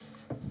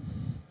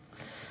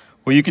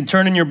Well, you can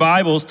turn in your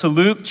Bibles to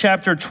Luke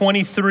chapter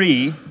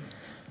 23,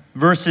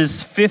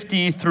 verses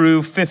 50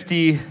 through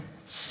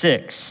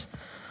 56.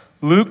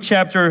 Luke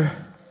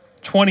chapter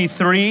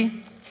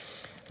 23,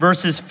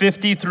 verses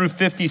 50 through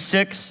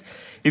 56.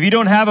 If you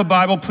don't have a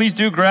Bible, please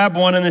do grab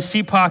one in the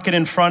seat pocket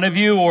in front of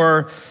you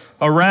or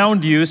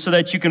around you so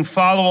that you can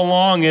follow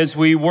along as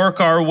we work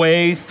our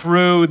way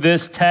through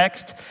this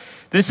text.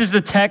 This is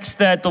the text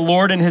that the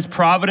Lord in His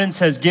providence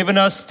has given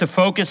us to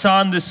focus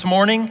on this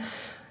morning.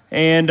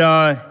 And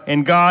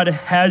God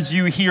has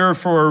you here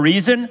for a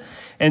reason.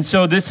 And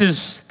so this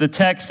is the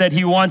text that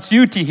He wants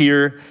you to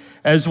hear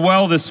as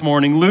well this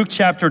morning. Luke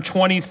chapter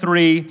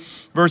 23,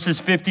 verses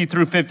 50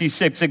 through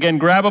 56. Again,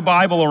 grab a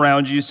Bible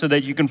around you so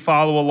that you can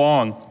follow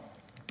along.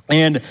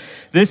 And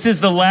this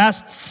is the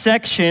last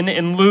section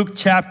in Luke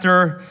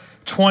chapter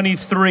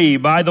 23.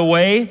 By the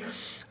way,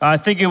 I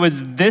think it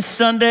was this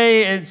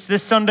Sunday,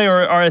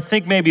 or I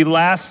think maybe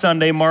last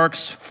Sunday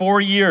marks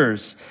 4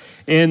 years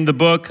in the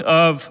book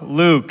of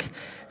Luke.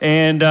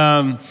 And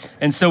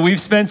so we've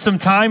spent some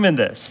time in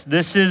this.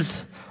 This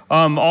is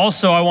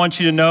also, I want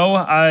you to know,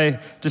 I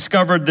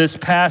discovered this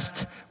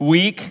past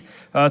week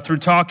through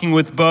talking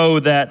with Bo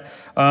that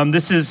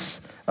this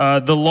is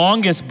the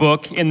longest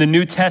book in the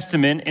New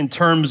Testament in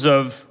terms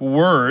of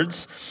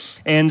words,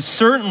 and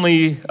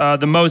certainly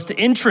the most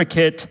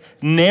intricate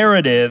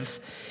narrative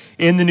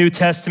in the New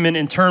Testament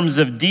in terms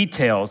of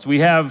details. We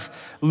have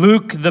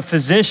Luke the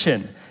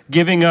physician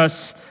giving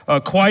us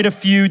quite a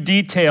few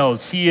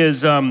details.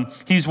 He's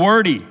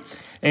wordy,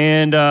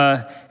 and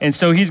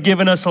so he's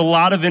given us a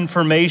lot of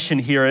information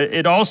here.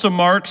 It also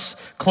marks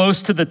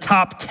close to the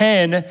top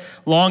 10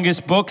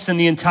 longest books in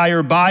the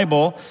entire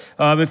Bible.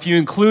 If you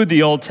include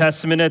the Old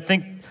Testament, I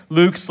think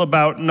Luke's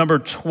about number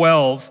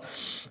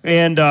 12,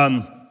 and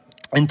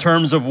in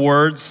terms of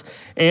words.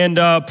 And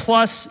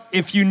plus,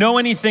 if you know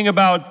anything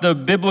about the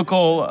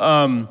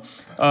biblical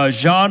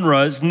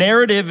genres,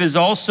 narrative is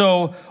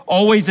also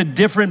always a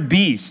different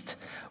beast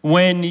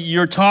when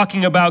you're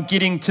talking about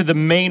getting to the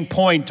main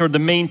point or the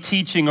main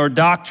teaching or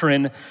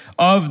doctrine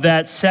of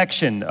that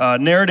section.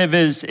 Narrative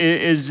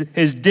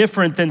is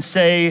different than,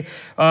 say,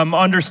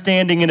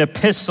 understanding an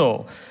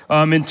epistle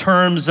in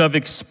terms of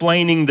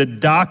explaining the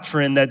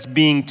doctrine that's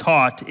being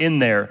taught in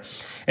there.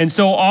 And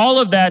so all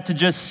of that to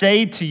just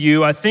say to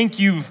you, I think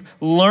you've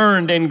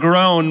learned and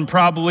grown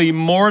probably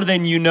more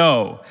than you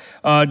know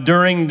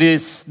during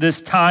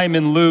this time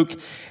in Luke.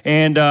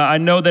 And I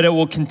know that it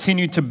will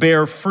continue to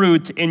bear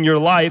fruit in your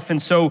life.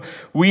 And so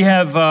we've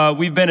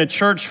been a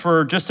church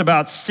for just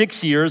about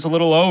 6 years, a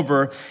little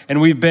over,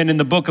 and we've been in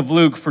the book of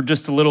Luke for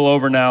just a little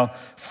over now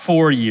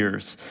 4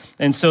 years.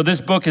 And so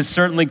this book has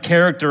certainly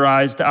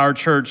characterized our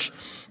church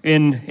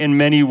in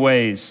many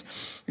ways.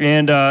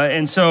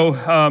 And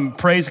so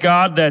praise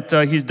God that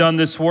He's done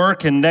this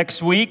work. And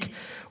next week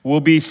we'll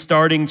be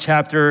starting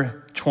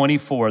chapter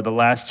 24, the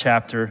last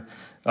chapter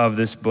of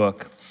this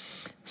book.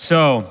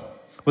 So,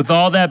 with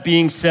all that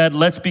being said,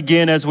 let's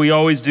begin as we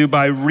always do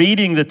by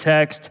reading the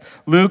text,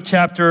 Luke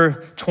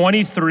chapter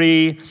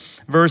 23,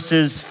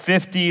 verses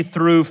 50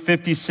 through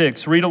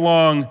 56. Read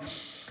along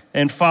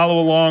and follow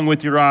along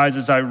with your eyes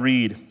as I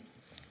read.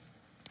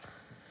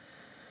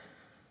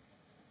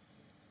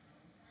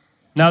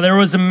 Now there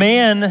was a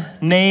man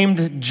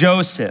named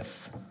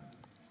Joseph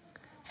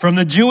from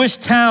the Jewish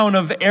town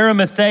of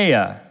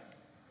Arimathea.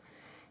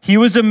 He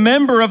was a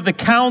member of the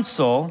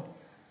council,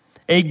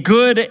 a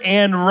good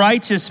and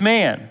righteous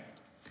man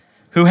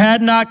who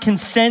had not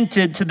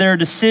consented to their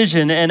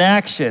decision and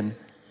action,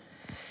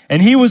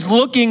 and he was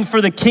looking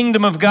for the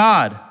kingdom of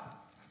God.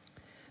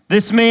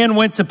 This man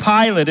went to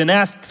Pilate and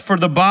asked for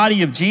the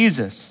body of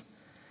Jesus.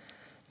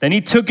 Then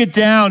he took it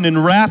down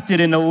and wrapped it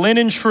in a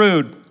linen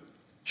shroud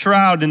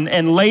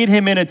and laid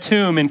him in a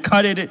tomb and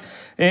cut it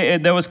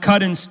that was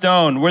cut in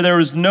stone, where there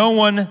was no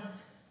one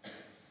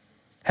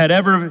had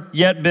ever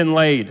yet been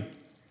laid.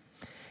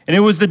 And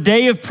it was the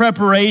day of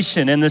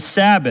preparation, and the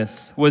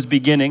Sabbath was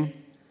beginning.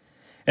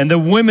 And the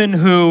women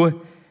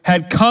who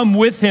had come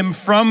with him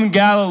from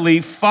Galilee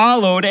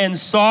followed and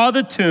saw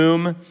the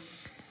tomb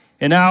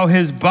and how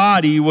his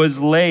body was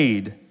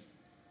laid.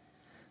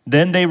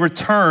 Then they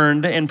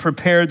returned and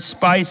prepared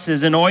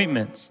spices and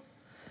ointments.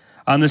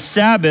 On the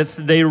Sabbath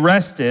they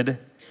rested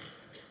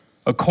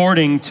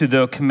according to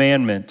the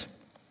commandment.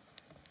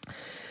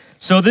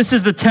 So this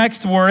is the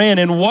text we're in,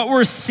 and what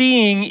we're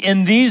seeing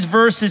in these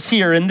verses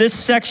here, in this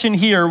section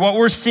here, what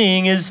we're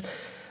seeing is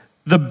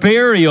the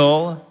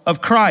burial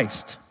of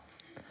Christ.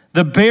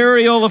 The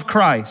burial of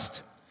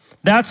Christ.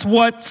 That's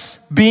what's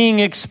being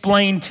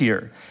explained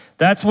here.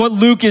 That's what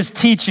Luke is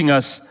teaching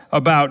us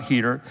about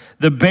here,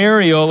 the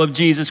burial of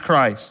Jesus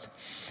Christ.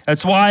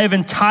 That's why I've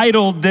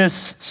entitled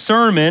this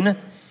sermon,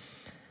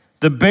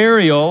 The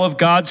Burial of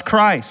God's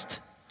Christ,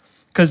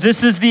 because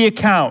this is the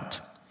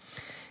account.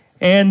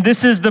 And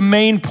this is the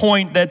main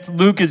point that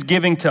Luke is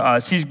giving to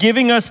us. He's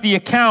giving us the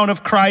account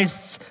of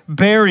Christ's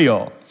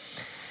burial.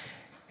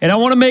 And I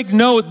want to make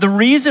note, the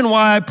reason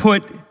why I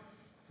put,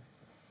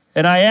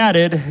 and I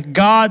added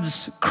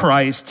God's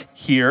Christ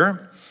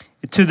here,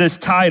 to this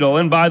title.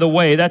 And by the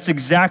way, that's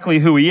exactly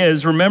who he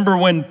is. Remember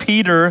when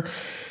Peter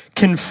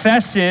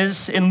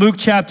confesses in Luke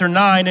chapter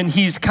 9, and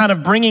he's kind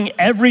of bringing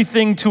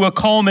everything to a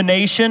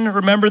culmination.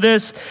 Remember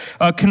this?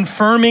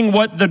 Confirming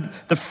what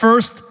the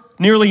first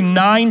nearly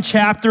 9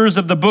 chapters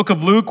of the book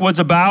of Luke was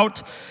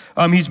about.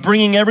 He's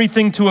bringing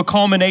everything to a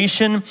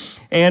culmination,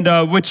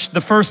 and which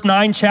the first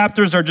 9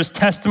 chapters are just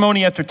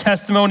testimony after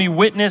testimony,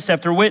 witness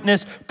after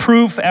witness,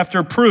 proof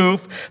after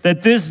proof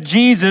that this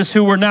Jesus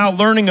who we're now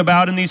learning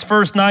about in these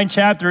first 9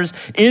 chapters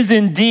is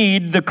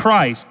indeed the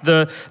Christ,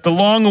 the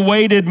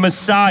long-awaited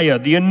Messiah,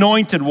 the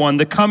anointed one,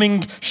 the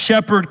coming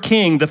shepherd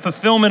king, the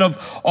fulfillment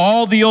of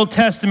all the Old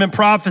Testament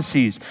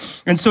prophecies.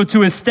 And so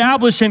to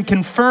establish and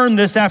confirm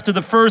this after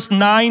the first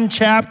 9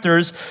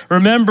 chapters,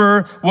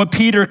 remember what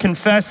Peter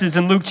confesses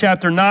in Luke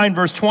chapter 9,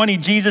 verse 20.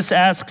 Jesus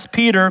asks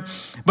Peter,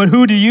 "But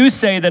who do you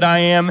say that I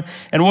am?"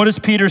 And what does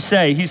Peter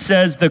say? He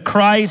says, "The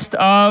Christ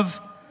of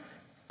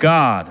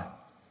God."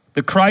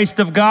 The Christ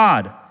of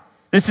God.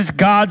 This is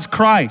God's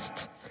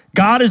Christ.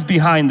 God is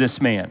behind this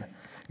man.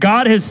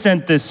 God has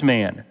sent this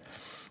man.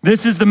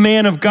 This is the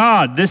man of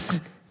God.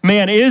 This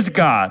man is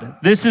God.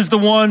 This is the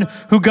one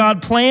who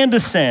God planned to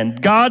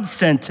send. God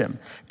sent him.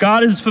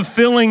 God is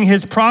fulfilling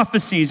his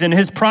prophecies and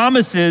his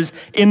promises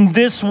in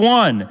this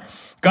one.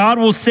 God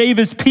will save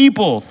his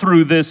people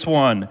through this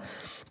one.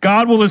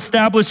 God will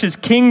establish his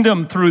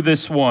kingdom through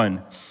this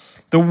one.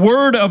 The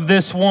word of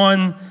this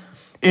one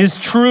is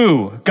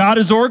true. God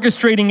is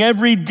orchestrating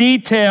every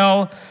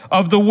detail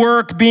of the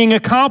work being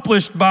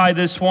accomplished by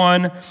this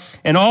one,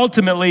 and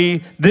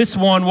ultimately, this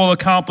one will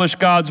accomplish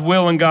God's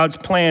will and God's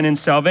plan in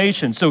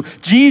salvation. So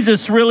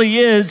Jesus really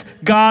is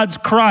God's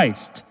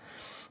Christ.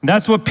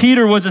 That's what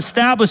Peter was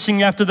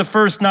establishing after the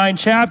first 9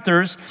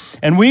 chapters,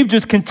 and we've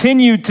just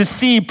continued to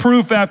see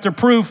proof after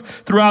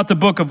proof throughout the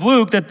book of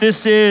Luke that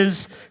this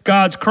is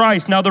God's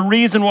Christ. Now, the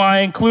reason why I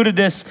included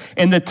this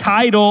in the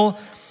title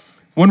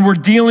when we're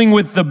dealing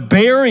with the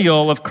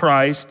burial of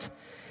Christ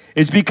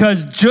is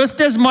because just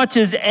as much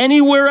as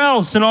anywhere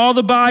else in all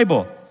the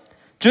Bible,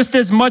 just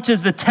as much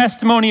as the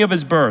testimony of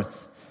his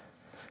birth,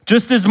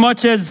 just as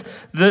much as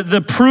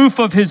the proof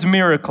of his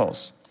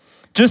miracles,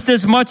 just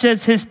as much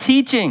as his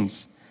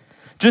teachings,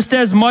 just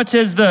as much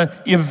as the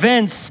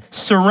events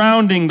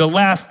surrounding the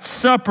Last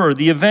Supper,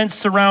 the events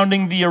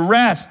surrounding the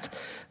arrest,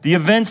 the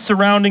events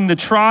surrounding the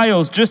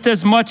trials, just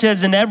as much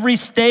as in every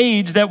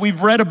stage that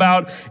we've read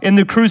about in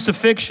the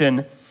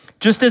crucifixion,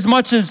 just as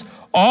much as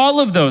all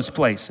of those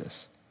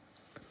places,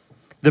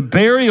 the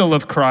burial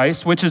of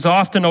Christ, which is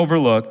often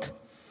overlooked,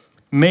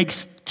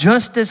 makes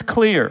just as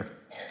clear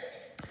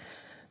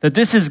that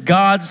this is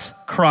God's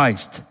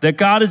Christ, that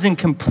God is in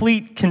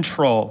complete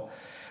control,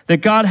 that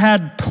God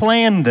had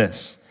planned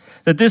this,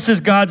 that this is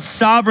God's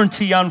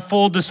sovereignty on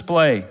full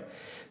display.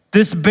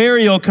 This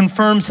burial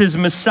confirms his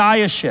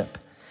messiahship.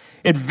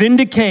 It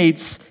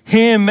vindicates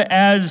him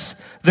as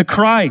the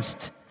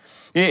Christ.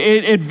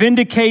 It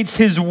vindicates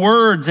his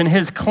words and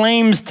his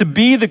claims to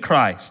be the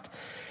Christ.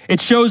 It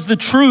shows the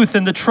truth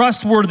and the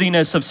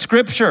trustworthiness of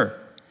Scripture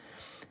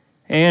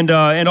and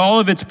all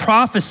of its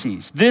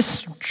prophecies.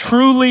 This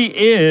truly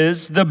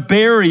is the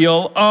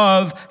burial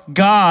of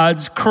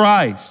God's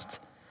Christ.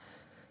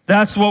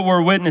 That's what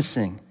we're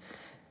witnessing.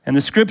 And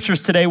the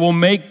scriptures today will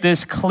make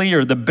this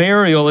clear. The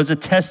burial is a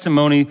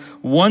testimony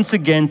once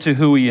again to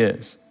who he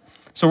is.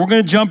 So we're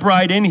going to jump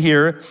right in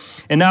here.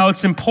 And now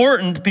it's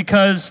important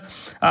because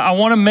I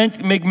want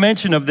to make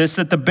mention of this,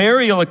 that the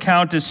burial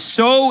account is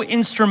so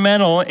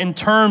instrumental in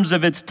terms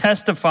of its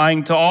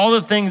testifying to all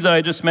the things that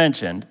I just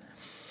mentioned,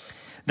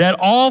 that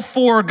all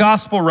 4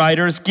 gospel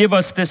writers give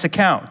us this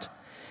account.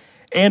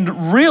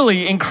 And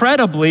really,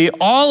 incredibly,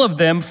 all of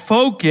them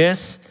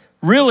focus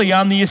really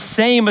on the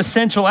same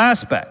essential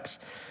aspects.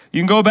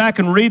 You can go back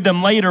and read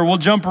them later. We'll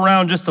jump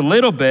around just a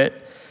little bit,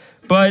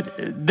 but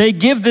they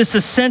give this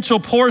essential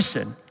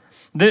portion,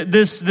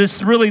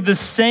 this really the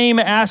same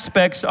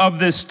aspects of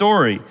this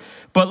story.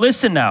 But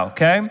listen now,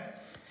 okay?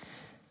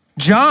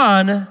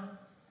 John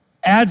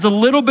adds a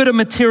little bit of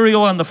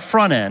material on the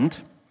front end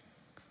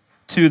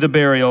to the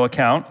burial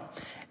account,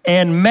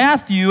 and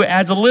Matthew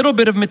adds a little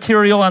bit of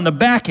material on the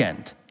back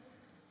end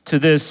to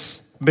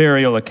this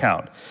burial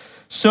account.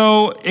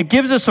 So it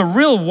gives us a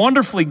real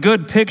wonderfully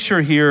good picture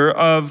here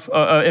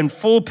and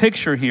full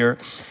picture here.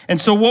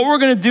 And so what we're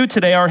going to do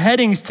today, our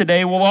headings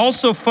today, will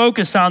also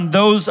focus on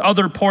those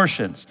other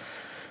portions.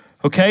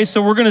 Okay,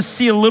 so we're going to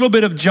see a little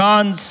bit of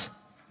John's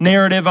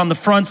narrative on the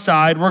front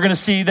side. We're going to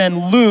see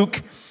then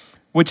Luke,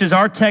 which is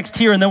our text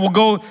here, and then we'll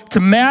go to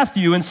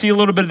Matthew and see a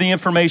little bit of the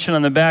information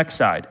on the back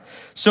side.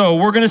 So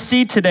we're going to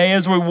see today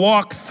as we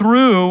walk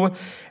through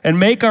and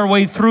make our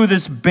way through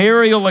this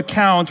burial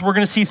account, we're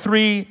going to see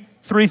three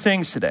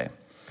things today.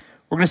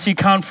 We're going to see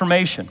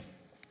confirmation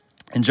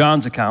in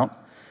John's account,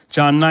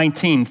 John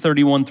 19,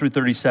 31 through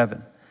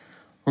 37.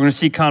 We're going to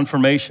see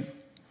confirmation.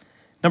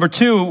 Number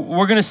 2,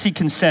 we're going to see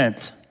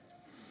consent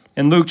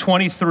in Luke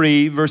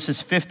 23,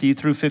 verses 50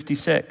 through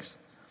 56.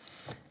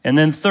 And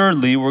then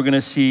thirdly, we're going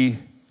to see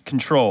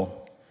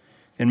control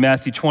in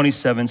Matthew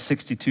 27,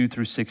 62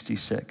 through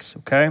 66,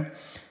 okay?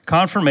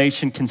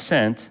 Confirmation,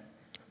 consent,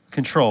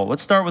 control.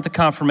 Let's start with the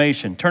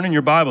confirmation. Turn in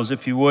your Bibles,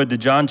 if you would, to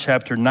John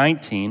chapter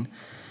 19,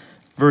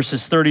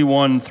 verses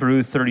 31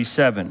 through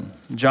 37.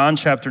 John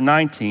chapter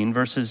 19,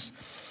 verses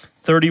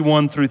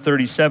 31 through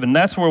 37.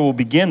 That's where we'll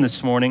begin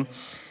this morning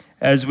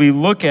as we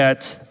look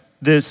at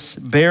this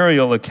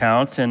burial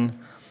account. And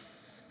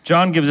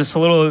John gives us a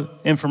little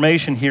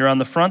information here on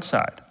the front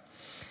side.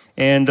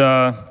 And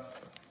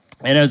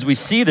as we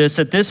see this,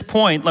 at this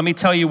point, let me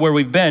tell you where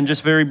we've been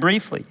just very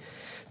briefly.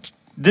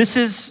 This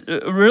is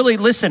really,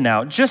 listen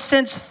now, just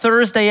since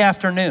Thursday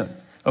afternoon,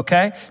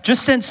 okay?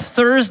 Just since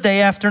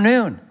Thursday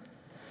afternoon,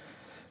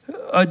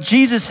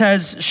 Jesus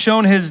has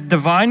shown his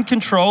divine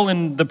control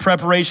in the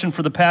preparation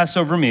for the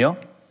Passover meal.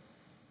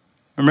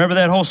 Remember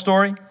that whole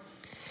story?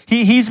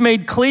 He's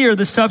made clear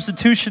the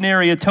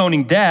substitutionary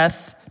atoning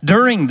death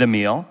during the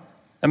meal.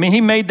 I mean,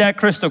 he made that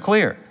crystal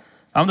clear.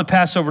 I'm the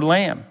Passover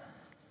lamb,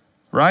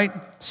 right?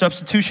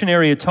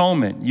 Substitutionary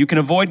atonement. You can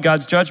avoid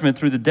God's judgment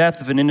through the death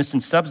of an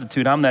innocent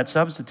substitute. I'm that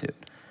substitute.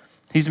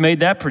 He's made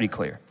that pretty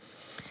clear.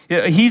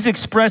 He's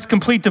expressed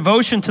complete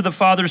devotion to the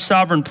Father's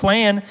sovereign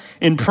plan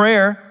in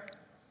prayer.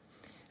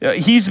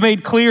 He's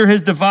made clear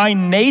his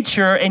divine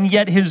nature and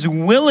yet his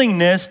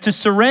willingness to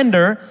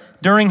surrender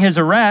during his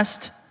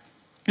arrest.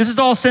 This is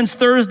all since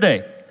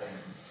Thursday.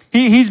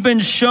 He's been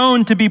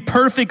shown to be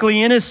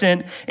perfectly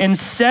innocent in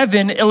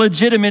 7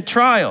 illegitimate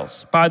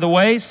trials. By the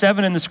way,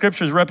 7 in the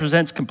scriptures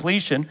represents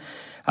completion.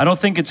 I don't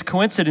think it's a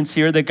coincidence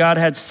here that God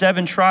had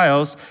 7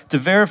 trials to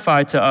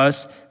verify to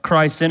us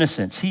Christ's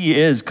innocence. He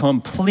is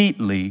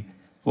completely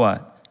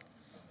what?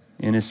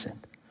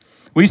 Innocent.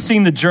 We've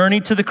seen the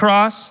journey to the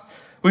cross.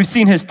 We've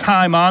seen his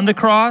time on the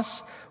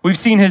cross. We've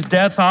seen his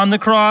death on the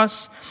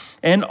cross.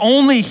 And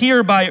only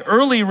here by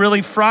early,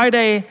 really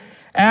Friday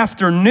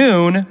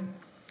afternoon,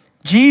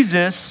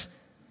 Jesus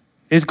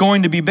is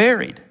going to be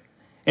buried.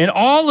 And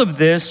all of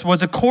this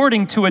was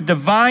according to a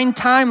divine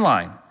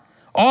timeline.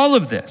 All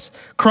of this.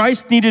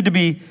 Christ needed to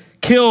be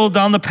killed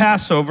on the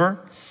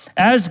Passover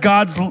as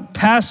God's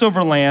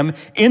Passover lamb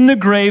in the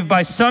grave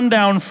by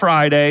sundown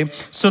Friday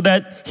so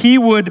that he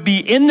would be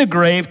in the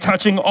grave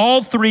touching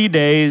all 3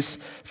 days,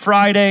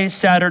 Friday,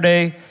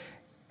 Saturday,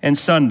 and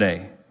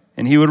Sunday.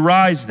 And he would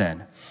rise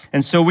then.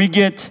 And so we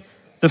get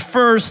the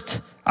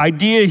first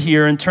idea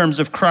here in terms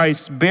of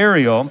Christ's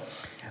burial.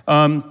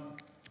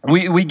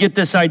 We get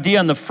this idea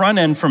on the front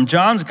end from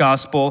John's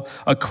gospel,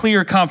 a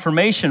clear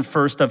confirmation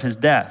first of his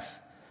death.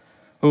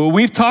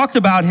 We've talked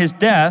about his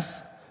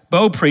death.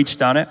 Bo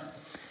preached on it.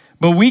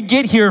 But we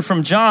get here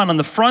from John on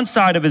the front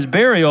side of his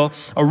burial,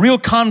 a real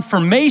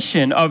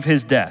confirmation of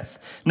his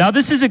death. Now,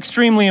 this is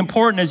extremely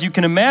important, as you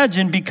can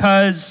imagine,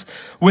 because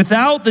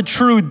without the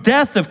true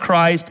death of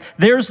Christ,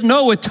 there's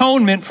no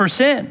atonement for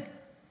sin.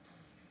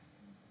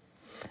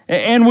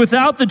 And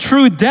without the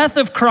true death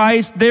of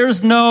Christ,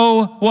 there's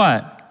no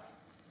what?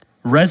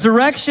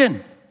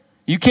 Resurrection.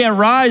 You can't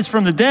rise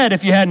from the dead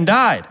if you hadn't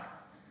died,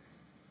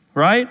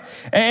 right?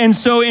 And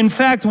so, in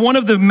fact, one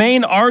of the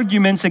main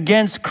arguments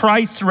against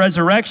Christ's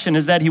resurrection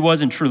is that he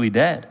wasn't truly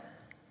dead.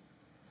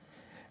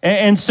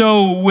 And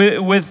so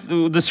with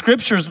the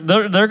scriptures,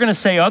 they're going to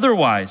say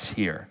otherwise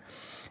here.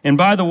 And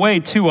by the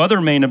way, 2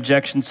 other main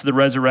objections to the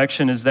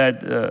resurrection is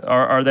that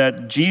are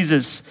that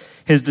Jesus,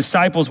 his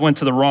disciples went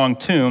to the wrong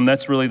tomb.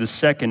 That's really the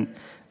second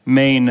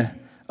main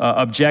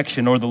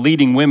objection, or the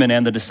leading women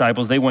and the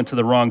disciples, they went to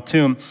the wrong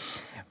tomb.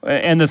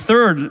 And the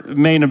third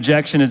main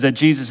objection is that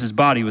Jesus'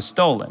 body was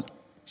stolen.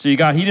 So he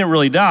didn't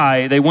really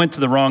die. They went to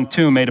the wrong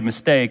tomb, made a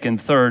mistake.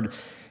 And third,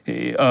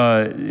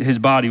 his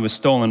body was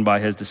stolen by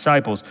his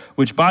disciples,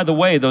 which, by the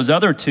way, those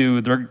other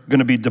 2, they're going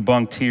to be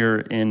debunked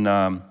here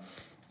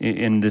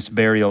in this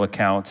burial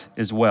account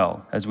as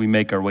well as we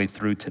make our way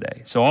through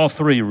today. So all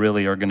 3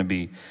 really are going to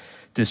be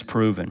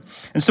disproven.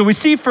 And so we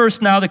see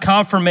first now the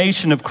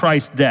confirmation of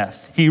Christ's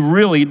death. He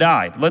really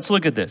died. Let's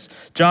look at this.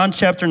 John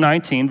chapter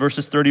 19,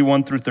 verses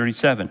 31 through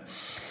 37.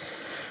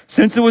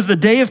 Since it was the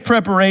day of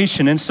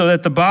preparation, and so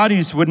that the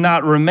bodies would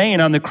not remain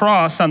on the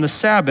cross on the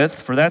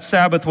Sabbath, for that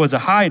Sabbath was a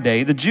high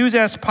day, the Jews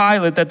asked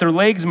Pilate that their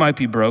legs might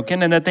be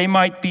broken and that they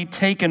might be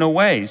taken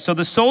away. So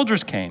the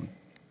soldiers came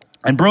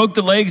and broke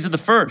the legs of the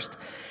first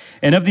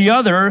and of the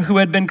other who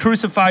had been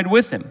crucified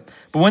with him.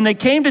 But when they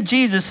came to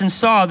Jesus and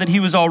saw that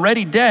he was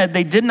already dead,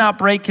 they did not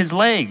break his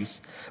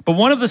legs. But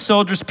one of the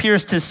soldiers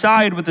pierced his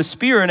side with a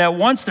spear, and at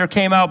once there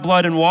came out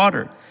blood and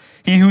water.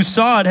 He who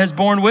saw it has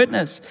borne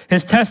witness.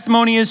 His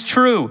testimony is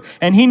true,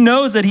 and he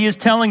knows that he is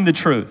telling the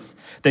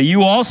truth, that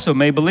you also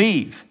may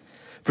believe.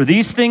 For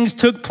these things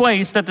took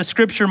place that the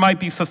scripture might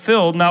be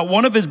fulfilled. Not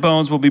one of his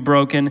bones will be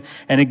broken.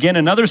 And again,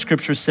 another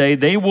scripture say,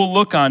 they will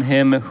look on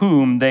him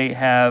whom they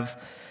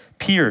have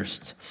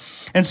pierced.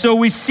 And so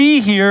we see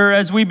here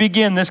as we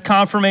begin this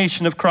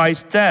confirmation of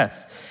Christ's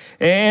death.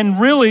 And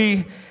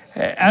really,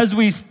 as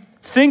we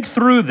think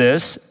through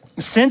this,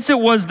 since it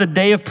was the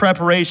day of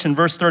preparation,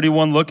 verse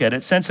 31, look at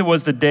it. Since it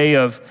was the day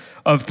of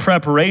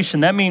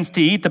preparation, that means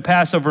to eat the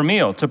Passover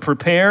meal, to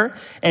prepare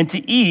and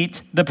to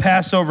eat the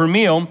Passover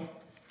meal.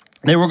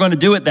 They were going to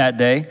do it that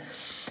day.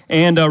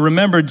 And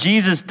remember,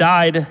 Jesus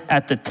died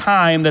at the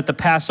time that the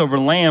Passover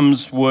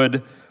lambs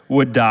would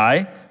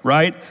die,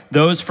 right?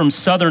 Those from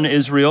southern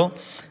Israel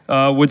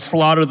would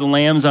slaughter the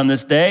lambs on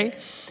this day.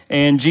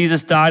 And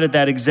Jesus died at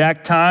that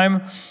exact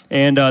time.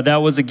 And that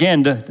was,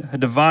 again, a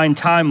divine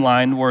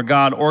timeline where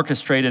God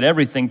orchestrated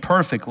everything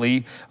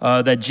perfectly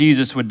that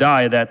Jesus would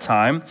die at that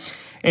time.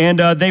 And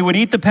they would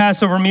eat the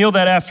Passover meal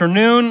that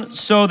afternoon,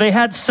 so they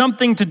had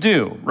something to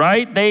do,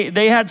 right?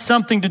 They had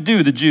something to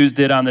do, the Jews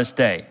did on this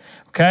day.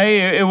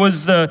 Okay, it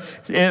was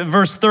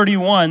verse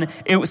 31,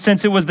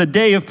 since it was the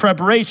day of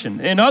preparation.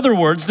 In other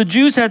words, the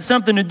Jews had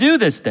something to do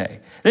this day.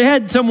 They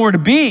had somewhere to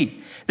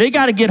be. They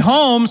got to get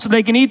home so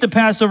they can eat the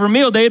Passover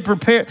meal. They had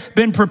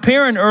been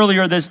preparing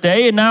earlier this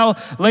day, and now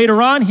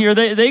later on here,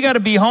 they got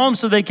to be home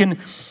so they can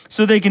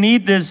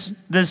eat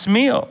this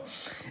meal.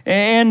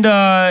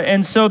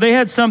 And so they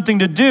had something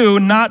to do,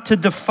 not to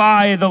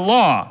defy the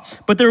law.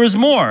 But there was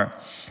more.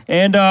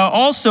 And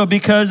also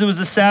because it was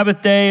the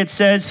Sabbath day, it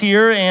says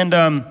here,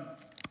 and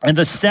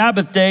the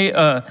Sabbath day,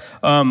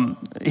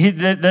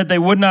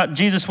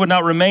 Jesus would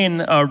not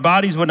remain, our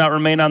bodies would not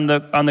remain on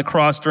the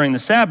cross during the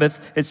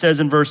Sabbath. It says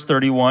in verse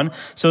 31.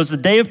 So it's the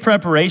day of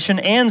preparation,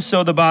 and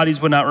so the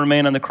bodies would not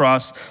remain on the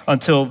cross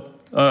until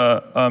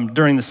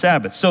during the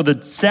Sabbath. So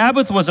the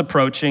Sabbath was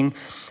approaching,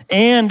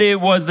 and it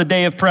was the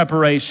day of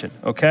preparation,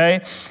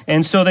 okay?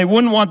 And so they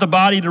wouldn't want the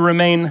body to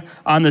remain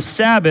on the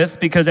Sabbath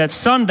because at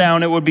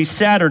sundown it would be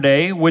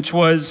Saturday, which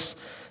was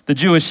the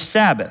Jewish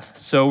Sabbath.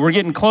 So we're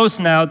getting close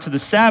now to the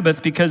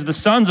Sabbath because the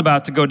sun's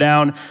about to go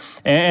down,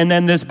 and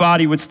then this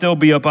body would still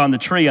be up on the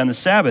tree on the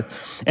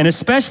Sabbath. And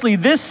especially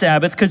this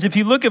Sabbath, because if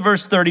you look at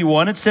verse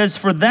 31, it says,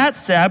 "For that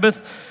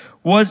Sabbath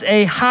was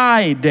a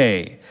high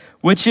day,"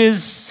 which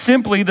is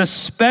simply the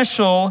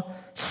special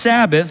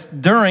Sabbath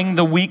during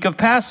the week of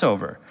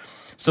Passover.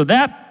 So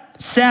that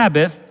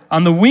Sabbath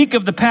on the week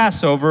of the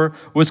Passover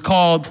was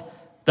called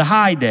the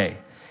high day,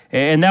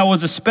 and that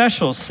was a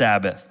special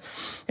Sabbath.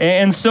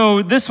 And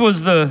so this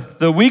was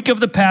the week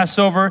of the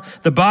Passover.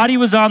 The body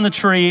was on the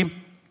tree.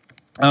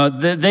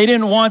 They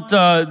didn't want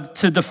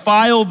to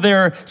defile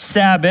their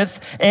Sabbath,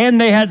 and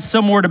they had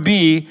somewhere to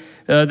be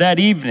that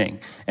evening.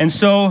 And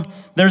so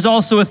there's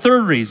also a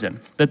third reason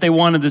that they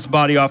wanted this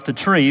body off the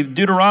tree.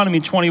 Deuteronomy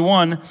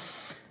 21,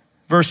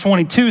 verse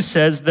 22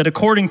 says that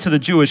according to the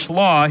Jewish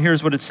law,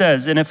 here's what it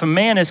says: "And if a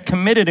man has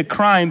committed a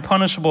crime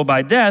punishable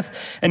by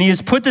death, and he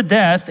is put to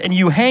death, and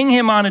you hang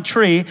him on a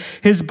tree,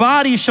 his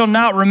body shall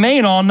not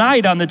remain all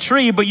night on the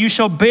tree, but you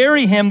shall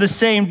bury him the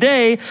same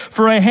day,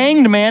 for a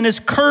hanged man is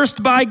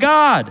cursed by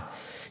God.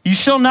 You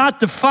shall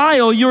not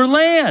defile your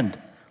land."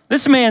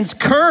 This man's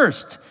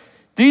cursed.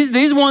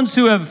 These ones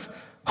who have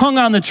hung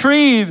on the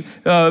tree,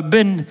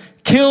 been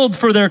killed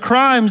for their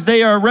crimes,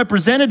 they are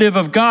representative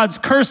of God's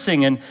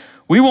cursing, and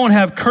we won't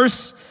have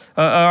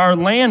our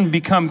land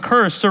become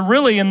cursed. So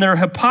really, in their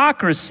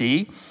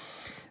hypocrisy,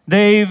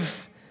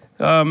 they've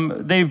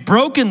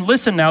broken,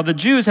 listen now, the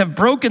Jews have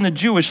broken the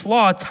Jewish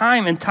law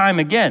time and time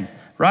again,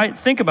 right?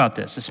 Think about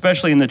this,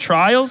 especially in the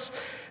trials.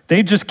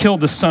 They've just killed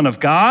the Son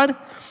of God.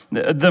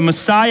 The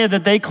Messiah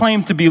that they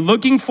claim to be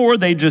looking for,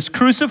 they just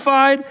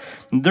crucified.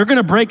 They're going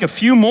to break a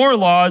few more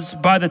laws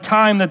by the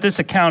time that this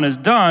account is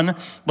done,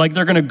 like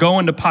they're going to go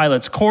into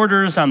Pilate's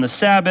quarters on the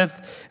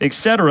Sabbath,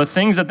 etc.,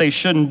 things that they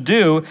shouldn't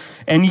do.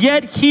 And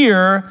yet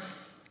here,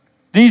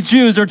 these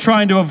Jews are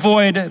trying to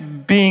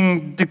avoid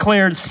being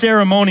declared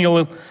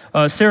ceremonially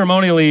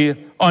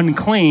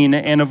unclean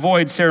and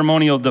avoid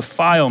ceremonial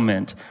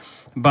defilement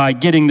by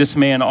getting this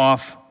man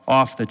off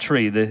the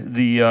tree.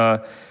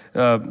 The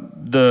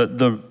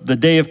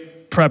day of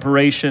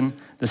preparation,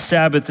 the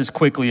Sabbath is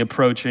quickly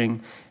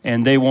approaching,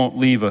 and they won't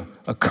leave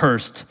a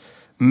cursed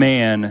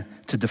man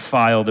to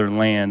defile their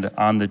land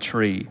on the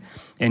tree.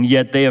 And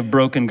yet they have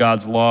broken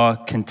God's law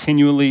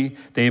continually.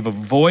 They've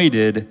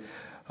avoided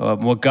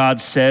what God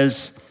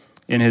says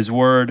in his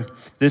word.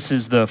 This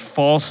is the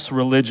false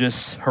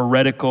religious,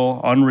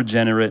 heretical,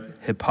 unregenerate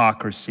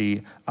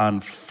hypocrisy on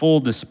full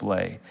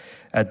display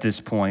at this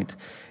point.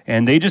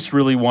 And they just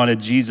really wanted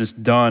Jesus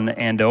done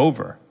and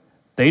over.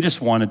 They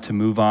just wanted to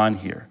move on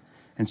here.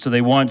 And so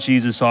they want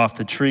Jesus off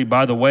the tree.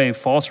 By the way,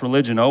 false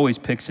religion always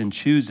picks and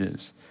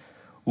chooses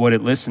what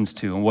it listens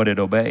to and what it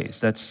obeys.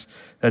 That's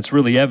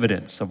really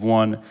evidence of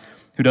one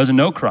who doesn't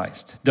know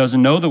Christ,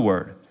 doesn't know the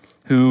word,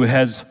 who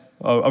has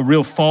a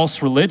real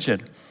false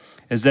religion,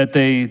 is that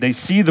they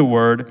see the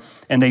word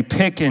and they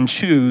pick and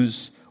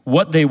choose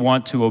what they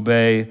want to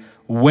obey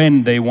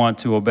when they want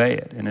to obey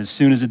it. And as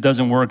soon as it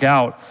doesn't work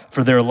out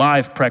for their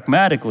life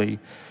pragmatically,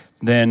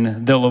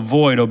 then they'll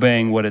avoid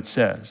obeying what it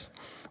says.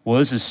 Well,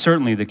 this is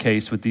certainly the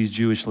case with these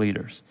Jewish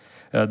leaders.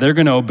 They're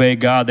going to obey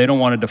God. They don't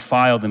want to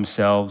defile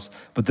themselves,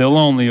 but they'll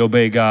only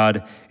obey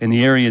God in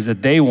the areas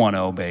that they want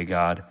to obey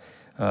God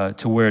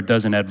to where it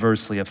doesn't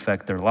adversely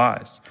affect their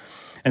lives.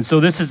 And so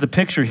this is the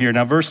picture here.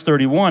 Now, verse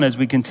 31, as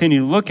we continue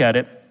to look at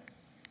it,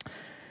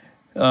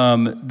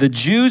 the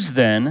Jews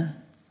then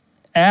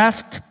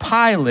asked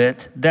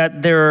Pilate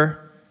that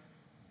their,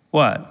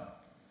 what?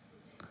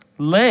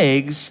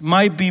 legs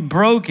might be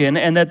broken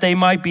and that they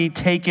might be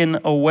taken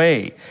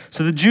away.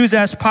 So the Jews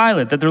asked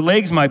Pilate that their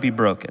legs might be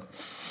broken.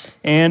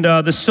 And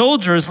the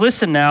soldiers,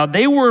 listen now,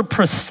 they were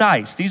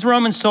precise. These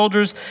Roman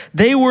soldiers,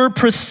 they were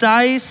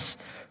precise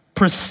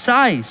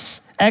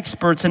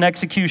experts in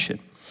execution.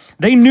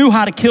 They knew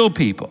how to kill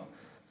people,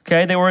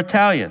 okay? They were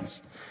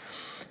Italians.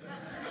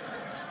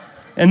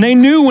 And they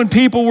knew when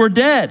people were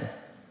dead.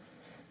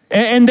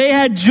 And they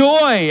had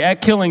joy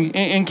at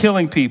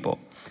killing people.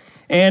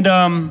 And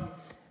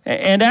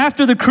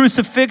after the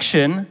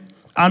crucifixion,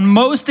 on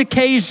most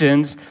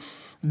occasions,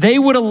 they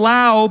would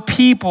allow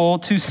people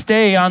to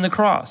stay on the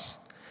cross.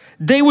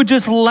 They would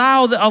just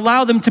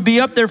allow them to be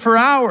up there for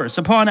hours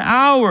upon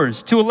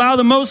hours, to allow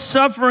the most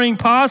suffering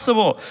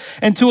possible,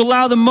 and to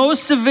allow the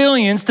most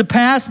civilians to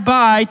pass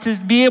by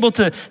to be able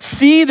to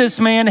see this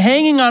man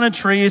hanging on a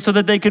tree so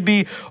that they could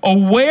be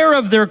aware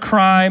of their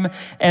crime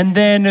and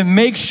then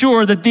make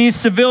sure that these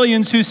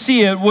civilians who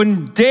see it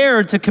wouldn't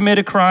dare to commit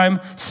a crime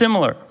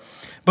similar.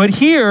 But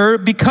here,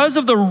 because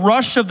of the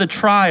rush of the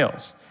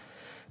trials,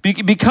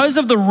 because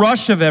of the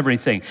rush of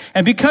everything,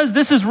 and because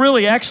this is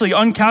really actually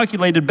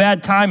uncalculated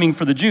bad timing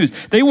for the Jews.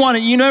 They want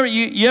it,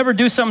 you ever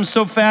do something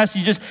so fast,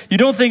 you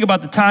don't think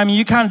about the timing,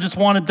 you kind of just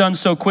want it done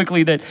so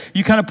quickly that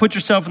you kind of put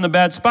yourself in the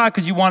bad spot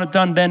because you want it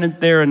done then and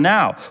there and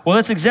now. Well,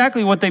 that's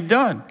exactly what they've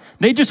done.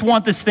 They just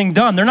want this thing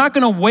done. They're not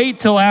going to wait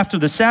till after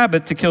the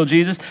Sabbath to kill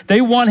Jesus.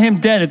 They want him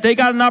dead. If they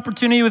got an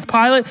opportunity with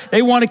Pilate,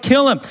 they want to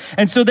kill him.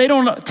 And so they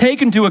don't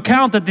take into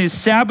account that the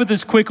Sabbath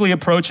is quickly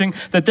approaching,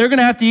 that they're going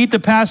to have to eat the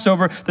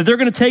Passover, that they're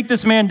going to take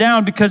this man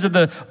down because of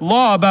the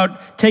law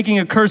about taking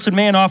a cursed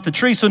man off the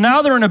tree. So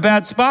now they're in a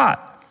bad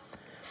spot.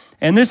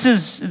 And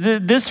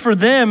this for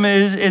them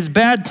is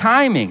bad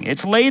timing.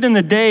 It's late in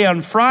the day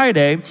on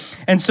Friday.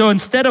 And so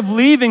instead of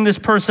leaving this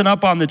person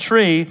up on the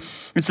tree,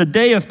 it's a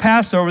day of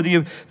Passover.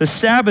 The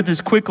Sabbath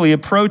is quickly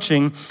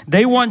approaching.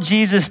 They want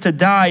Jesus to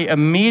die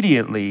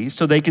immediately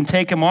so they can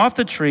take him off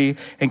the tree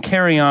and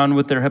carry on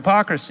with their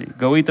hypocrisy.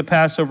 Go eat the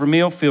Passover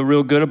meal, feel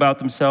real good about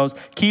themselves.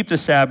 Keep the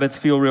Sabbath,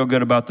 feel real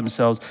good about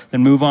themselves.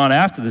 Then move on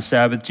after the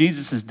Sabbath.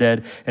 Jesus is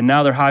dead, and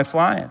now they're high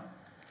flying.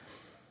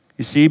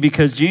 You see,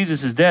 because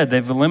Jesus is dead,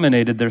 they've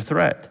eliminated their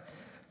threat.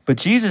 But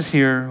Jesus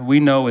here, we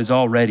know, is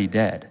already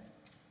dead.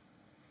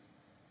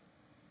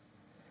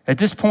 At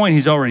this point,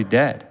 he's already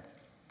dead.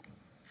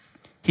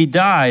 He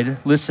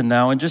died, listen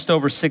now, in just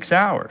over 6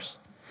 hours.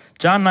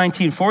 John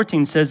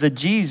 19:14 says that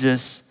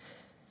Jesus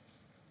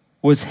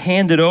was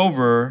handed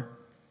over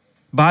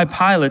by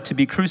Pilate to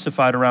be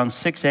crucified around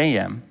 6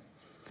 a.m.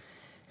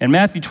 And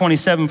Matthew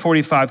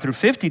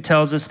 27:45-50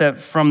 tells us that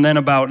from then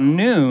about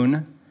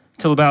noon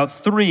till about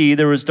 3,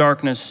 there was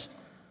darkness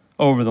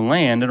over the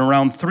land. And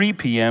around 3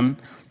 p.m.,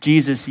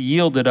 Jesus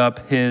yielded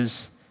up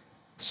his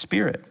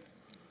spirit.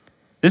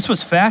 This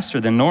was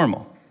faster than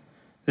normal.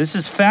 This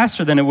is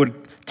faster than it would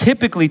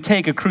typically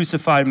take a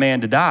crucified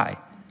man to die.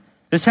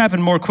 This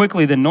happened more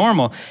quickly than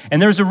normal. And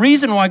there's a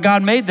reason why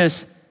God made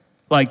this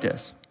like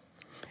this.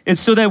 It's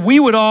so that we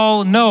would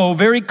all know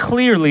very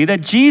clearly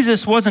that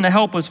Jesus wasn't a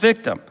helpless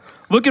victim.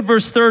 Look at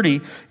verse 30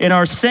 in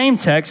our same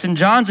text in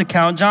John's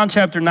account, John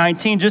chapter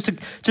 19,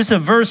 just a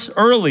verse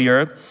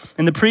earlier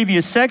in the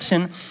previous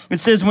section. It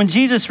says, when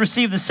Jesus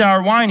received the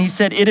sour wine, he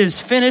said, "It is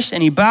finished,"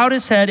 and he bowed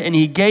his head and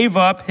he gave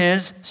up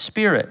his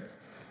spirit.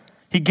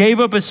 He gave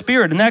up his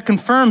spirit. And that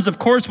confirms, of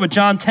course, what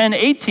John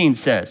 10:18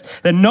 says,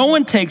 that no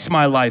one takes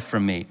my life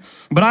from me,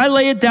 but I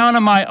lay it down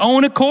on my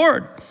own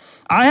accord.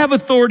 I have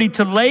authority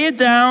to lay it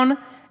down,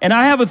 and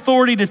I have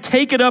authority to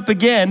take it up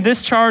again.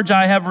 This charge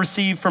I have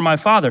received from my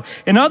Father.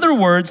 In other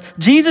words,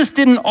 Jesus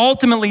didn't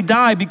ultimately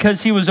die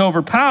because he was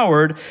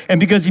overpowered and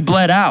because he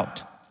bled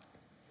out.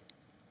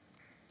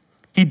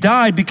 He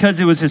died because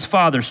it was his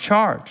Father's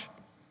charge.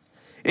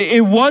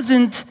 It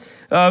wasn't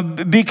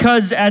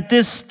because at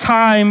this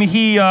time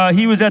he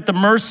was at the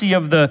mercy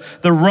of the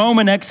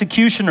Roman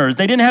executioners.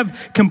 They didn't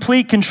have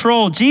complete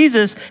control.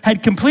 Jesus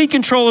had complete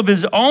control of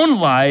his own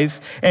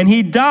life, and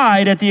he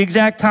died at the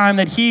exact time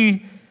that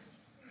he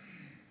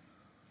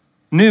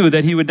knew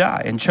that he would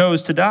die and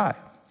chose to die.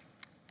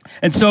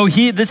 And so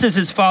this is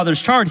his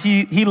Father's charge.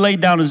 He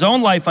laid down his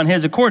own life on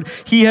his accord.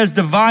 He has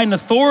divine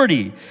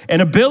authority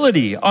and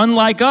ability,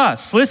 unlike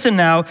us. Listen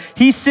now,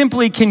 he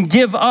simply can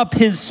give up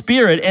his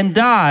spirit and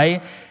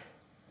die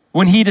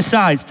when he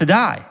decides to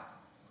die.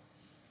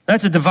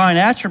 That's a divine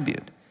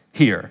attribute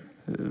here.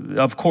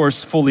 Of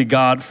course, fully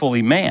God,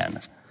 fully man.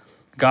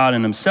 God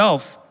in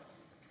himself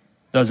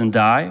doesn't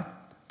die,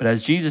 but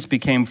as Jesus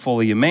became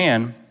fully a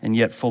man and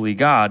yet fully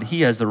God,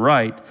 he has the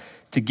right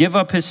to give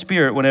up his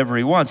spirit whenever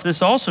he wants.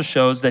 This also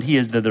shows that he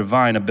has the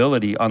divine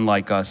ability,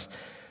 unlike us,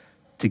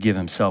 to give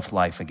himself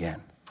life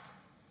again.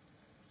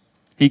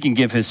 He can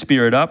give his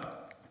spirit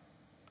up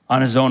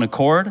on his own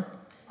accord,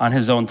 on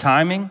his own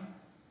timing,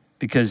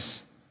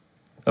 because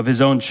of his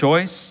own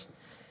choice,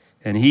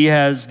 and he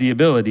has the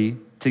ability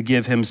to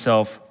give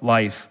himself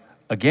life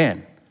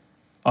again,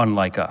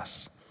 unlike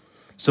us.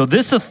 So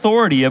this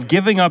authority of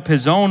giving up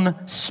his own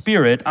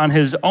spirit on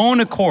his own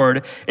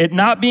accord, it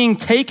not being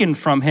taken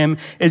from him,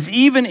 is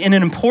even an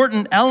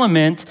important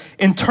element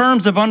in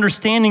terms of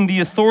understanding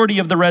the authority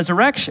of the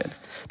resurrection.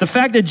 The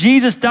fact that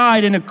Jesus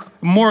died in a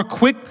more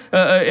quick,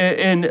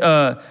 in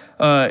a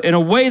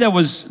way that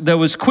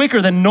was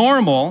quicker than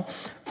normal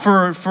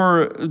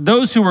for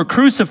those who were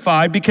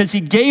crucified, because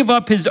he gave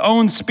up his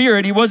own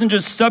spirit. He wasn't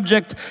just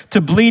subject to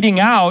bleeding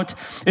out,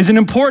 is an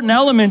important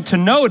element to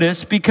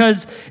notice,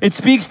 because it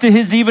speaks to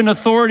his even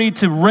authority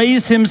to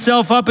raise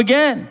himself up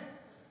again,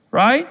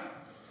 right?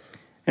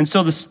 And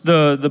so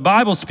the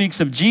Bible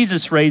speaks of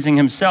Jesus raising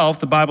himself.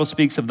 The Bible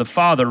speaks of the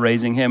Father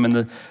raising him,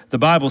 and the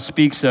Bible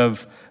speaks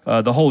of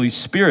the Holy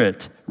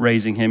Spirit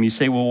raising him. You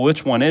say, well,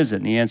 which one is it?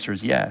 And the answer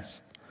is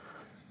yes,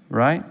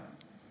 right?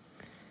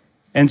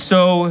 And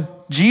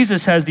so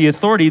Jesus has the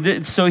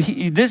authority. So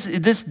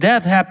this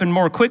death happened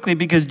more quickly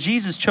because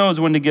Jesus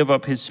chose when to give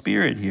up his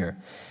spirit here,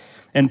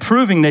 and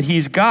proving that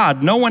he's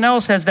God. No one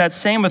else has that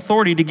same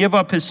authority to give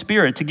up his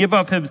spirit, to give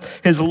up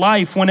his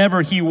life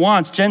whenever he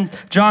wants. John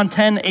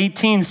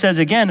 10:18 says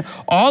again,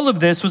 all of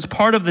this was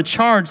part of the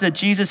charge that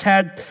Jesus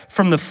had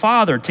from the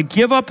Father, to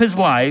give up his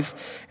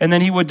life, and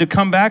then he would to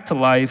come back to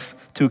life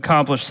to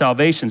accomplish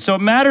salvation. So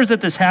it matters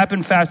that this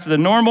happened faster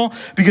than normal,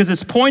 because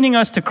it's pointing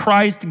us to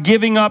Christ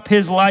giving up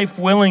his life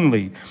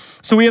willingly.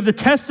 So we have the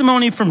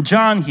testimony from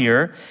John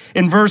here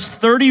in verse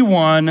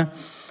 31,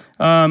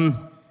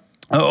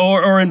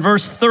 or in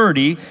verse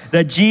 30,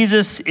 that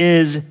Jesus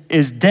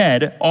is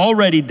dead,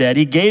 already dead.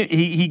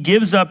 He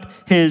gives up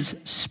his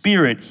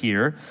spirit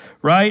here,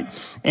 right?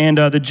 And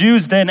the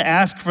Jews then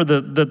ask for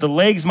the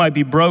legs might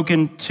be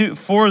broken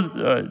for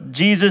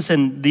Jesus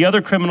and the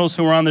other criminals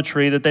who were on the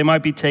tree, that they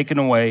might be taken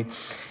away.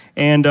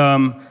 And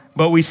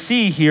but we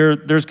see here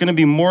there's going to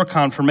be more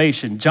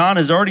confirmation. John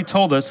has already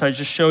told us, I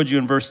just showed you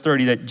in verse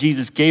 30, that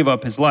Jesus gave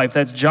up his life.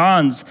 That's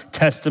John's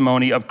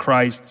testimony of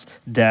Christ's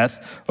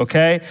death,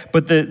 okay?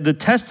 But the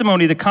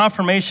testimony, the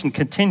confirmation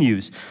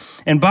continues.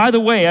 And by the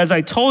way, as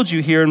I told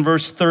you here in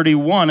verse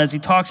 31, as he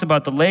talks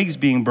about the legs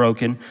being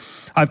broken,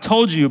 I've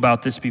told you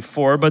about this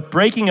before, but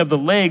breaking of the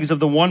legs of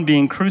the one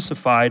being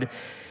crucified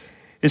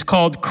is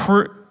called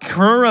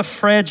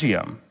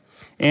crurifragium.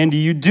 And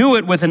you do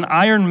it with an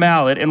iron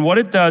mallet, and what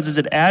it does is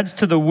it adds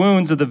to the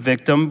wounds of the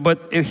victim,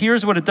 but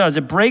here's what it does.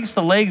 It breaks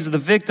the legs of the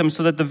victim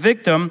so that the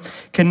victim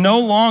can no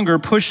longer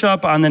push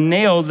up on the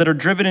nails that are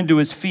driven into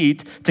his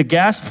feet to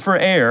gasp for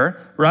air,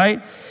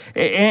 right?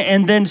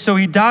 And then so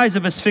he dies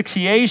of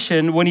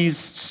asphyxiation when his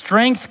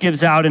strength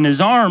gives out in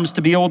his arms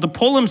to be able to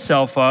pull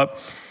himself up,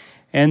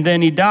 and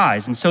then he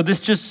dies. And so this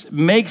just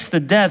makes the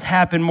death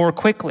happen more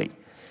quickly.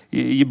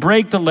 You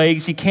break the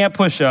legs, he can't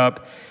push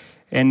up,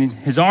 and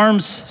his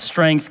arm's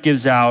strength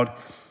gives out,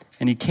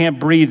 and he can't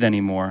breathe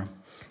anymore.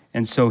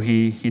 And so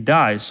he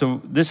dies.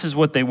 So this is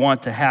what they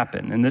want to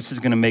happen, and this is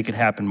going to make it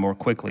happen more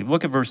quickly.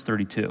 Look at verse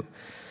 32.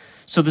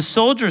 So the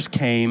soldiers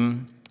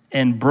came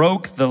and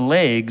broke the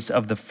legs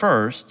of the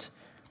first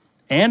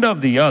and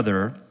of the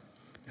other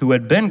who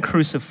had been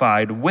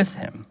crucified with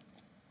him.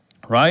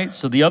 Right?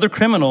 So the other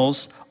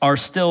criminals are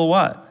still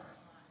what?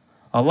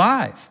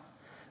 Alive.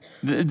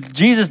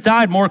 Jesus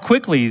died more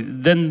quickly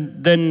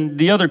than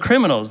the other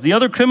criminals. The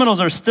other criminals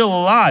are still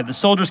alive. The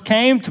soldiers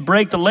came to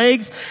break the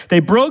legs.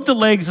 They broke the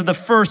legs of the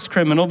first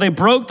criminal. They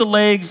broke the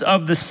legs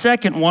of the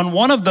second one.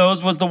 One of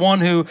those was the one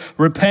who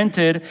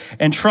repented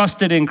and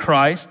trusted in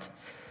Christ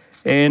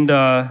and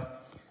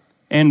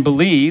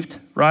believed,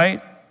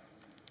 right?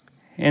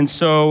 And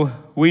so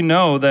we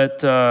know that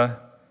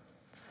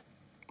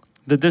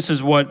this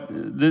is what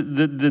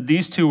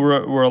these two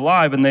were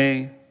alive,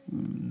 and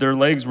their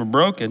legs were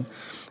broken.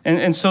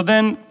 And so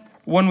then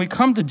when we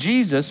come to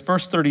Jesus,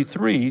 verse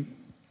 33,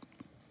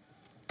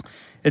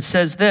 it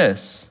says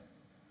this,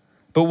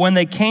 but when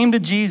they came to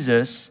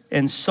Jesus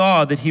and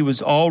saw that he was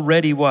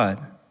already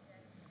what?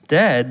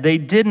 Dead, they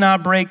did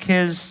not break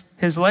his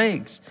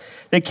legs.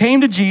 They came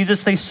to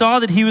Jesus, they saw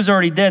that he was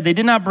already dead. They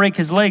did not break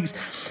his legs.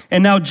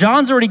 And now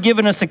John's already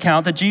given us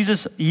account that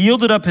Jesus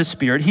yielded up his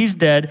spirit. He's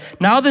dead.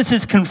 Now this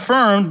is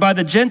confirmed by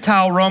the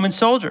Gentile Roman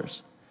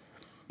soldiers.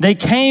 They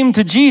came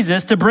to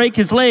Jesus to break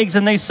his legs,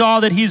 and they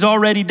saw that he's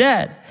already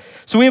dead.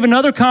 So we have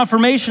another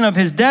confirmation of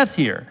his death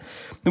here,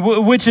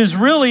 which is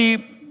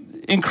really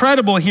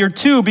incredible here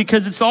too,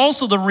 because it's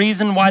also the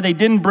reason why they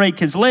didn't break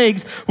his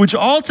legs, which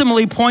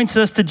ultimately points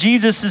us to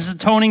Jesus'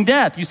 atoning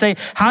death. You say,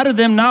 how did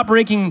them not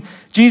breaking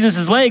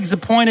Jesus' legs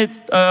point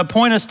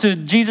us to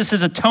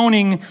Jesus'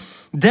 atoning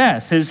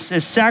death,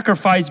 his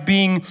sacrifice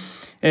being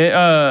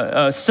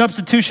a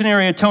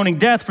substitutionary atoning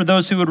death for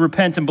those who would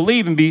repent and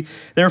believe and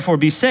therefore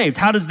be saved.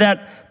 How does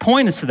that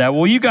point us to that?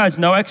 Well, you guys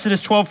know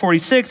Exodus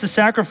 12:46, the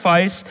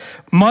sacrifice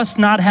must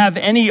not have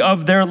any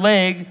of their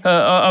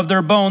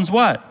bones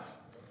what?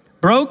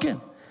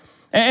 Broken.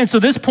 And so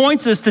this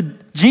points us to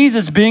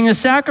Jesus being a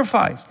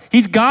sacrifice.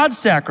 He's God's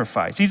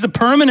sacrifice. He's the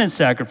permanent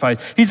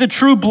sacrifice. He's the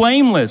true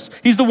blameless.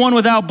 He's the one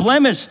without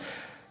blemish.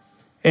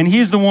 And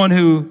he's the one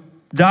who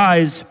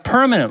dies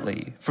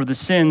permanently for the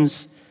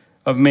sins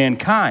of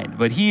mankind,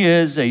 but he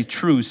is a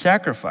true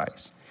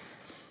sacrifice.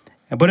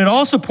 But it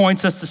also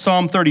points us to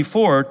Psalm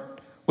 34,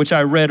 which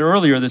I read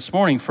earlier this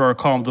morning for our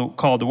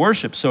call to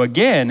worship. So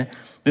again,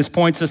 this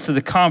points us to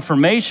the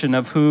confirmation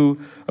of who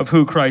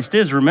Christ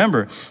is.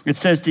 Remember, it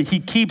says that he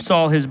keeps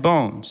all his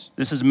bones.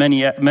 This is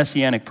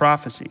messianic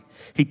prophecy.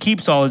 He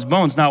keeps all his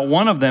bones. Not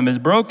one of them is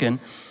broken.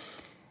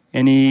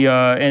 And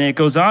it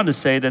goes on to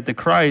say that the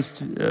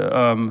Christ,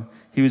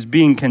 he was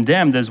being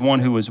condemned as one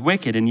who was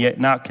wicked and yet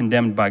not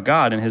condemned by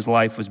God, and his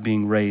life was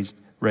being raised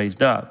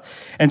up.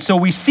 And so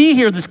we see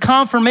here this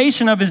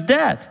confirmation of his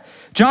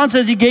death. John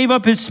says he gave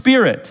up his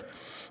spirit.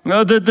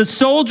 The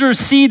soldiers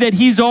see that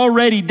he's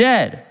already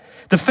dead.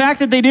 The fact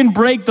that they didn't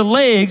break the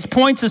legs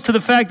points us to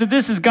the fact that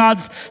this is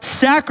God's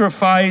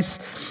sacrifice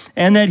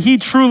and that he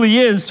truly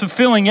is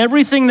fulfilling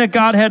everything that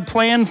God had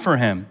planned for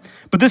him.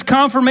 But this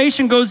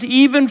confirmation goes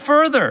even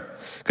further,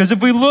 because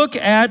if we look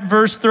at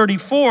verse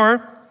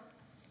 34,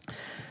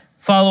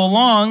 follow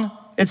along,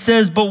 it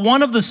says, "But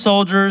one of the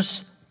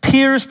soldiers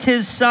pierced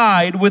his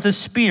side with a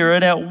spear,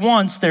 and at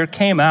once there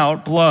came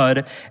out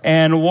blood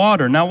and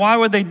water." Now, why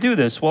would they do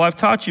this? Well, I've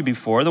taught you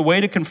before, the way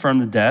to confirm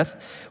the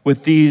death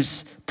with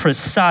these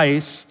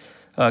precise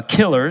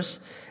killers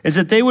is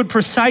that they would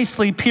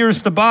precisely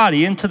pierce the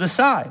body into the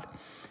side.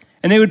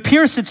 And they would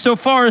pierce it so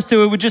far as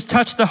to it would just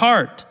touch the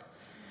heart.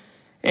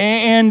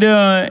 And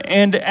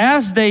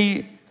as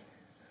they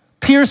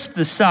pierced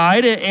the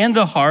side and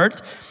the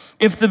heart,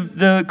 if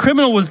the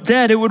criminal was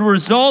dead, it would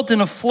result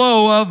in a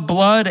flow of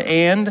blood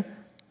and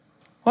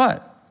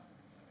what?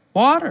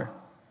 Water.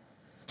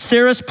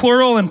 Serous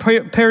pleural and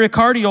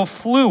pericardial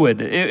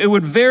fluid. It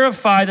would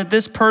verify that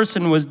this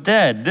person was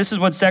dead. This is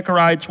what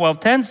Zechariah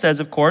 12:10 says,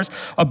 of course,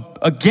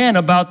 again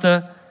about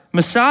the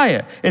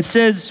Messiah. It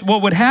says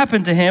what would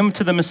happen to him,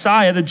 to the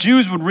Messiah. The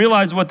Jews would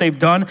realize what they've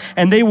done,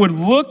 and they would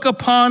look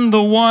upon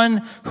the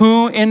one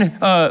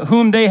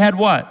whom they had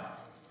what?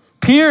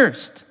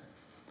 Pierced.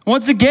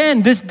 Once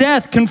again, this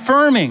death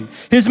confirming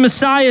his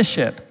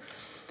messiahship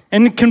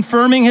and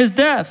confirming his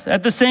death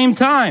at the same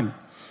time.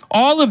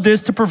 All of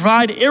this to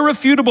provide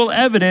irrefutable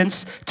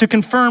evidence to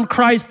confirm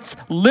Christ's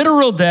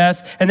literal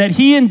death and that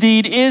he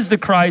indeed is the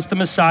Christ, the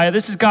Messiah.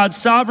 This is God's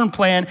sovereign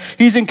plan.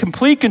 He's in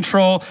complete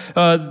control.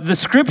 The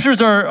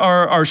scriptures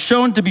are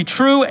shown to be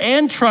true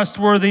and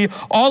trustworthy,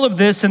 all of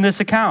this in this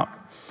account.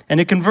 And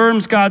it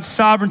confirms God's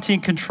sovereignty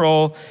and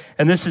control,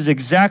 and this is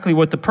exactly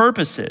what the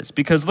purpose is.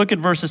 Because look at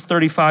verses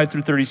 35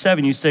 through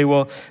 37. You say,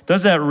 well,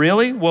 does that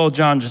really? Well,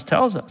 John just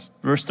tells us.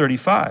 Verse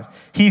 35,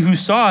 "He who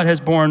saw it has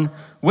borne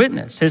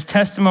witness. His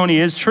testimony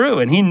is true,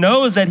 and he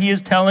knows that he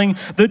is telling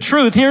the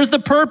truth." Here's the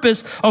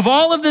purpose of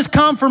all of this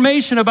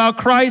confirmation about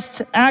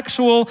Christ's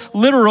actual,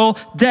 literal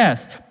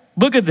death.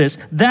 Look at this.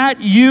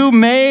 That you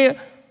may,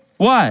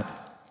 what?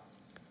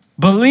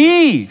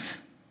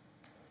 Believe.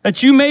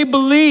 That you may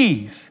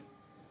believe.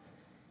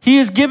 He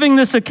is giving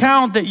this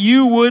account that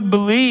you would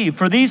believe.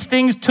 For these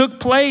things took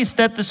place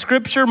that the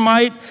scripture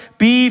might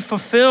be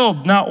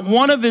fulfilled. Not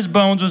one of his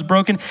bones was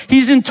broken.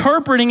 He's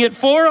interpreting it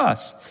for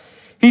us.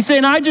 He's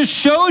saying, I just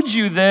showed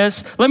you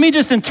this. Let me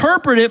just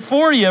interpret it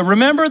for you.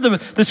 Remember,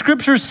 the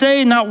scriptures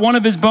say not one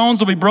of his bones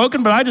will be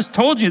broken, but I just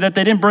told you that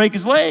they didn't break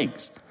his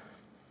legs.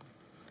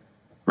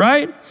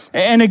 Right?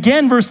 And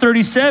again, verse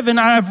 37,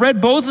 I've read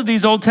both of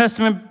these Old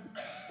Testament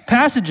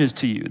passages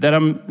to you that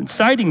I'm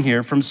citing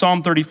here from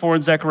Psalm 34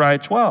 and Zechariah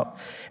 12.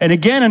 And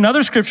again,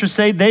 another scripture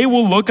say they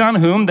will look on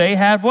whom they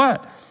had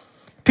what?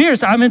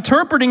 Pierced. I'm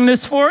interpreting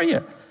this for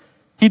you.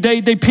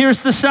 They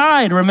pierced the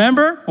side,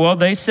 remember? Well,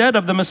 they said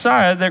of the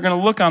Messiah, they're going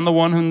to look on the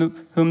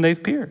one whom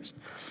they've pierced.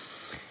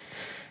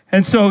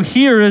 And so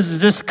here is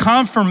just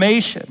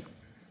confirmation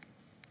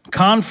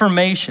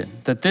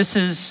that this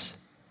is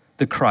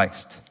the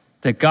Christ,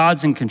 that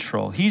God's in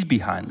control. He's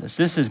behind this.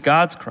 This is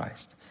God's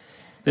Christ.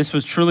 This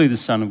was truly the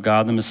Son of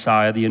God, the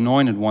Messiah, the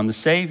anointed one, the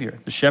Savior,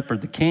 the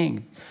shepherd, the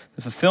king,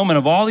 the fulfillment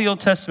of all the Old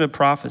Testament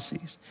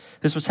prophecies.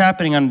 This was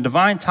happening on a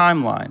divine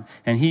timeline,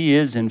 and he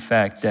is in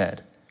fact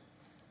dead.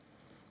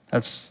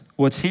 That's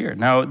what's here.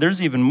 Now, there's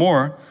even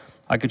more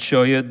I could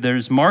show you.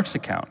 There's Mark's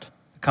account,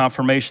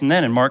 confirmation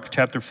then in Mark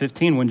chapter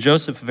 15, when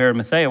Joseph of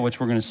Arimathea,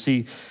 which we're going to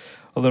see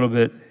a little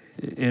bit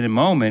in a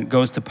moment,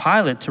 goes to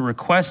Pilate to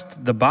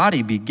request the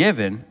body be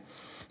given.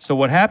 So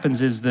what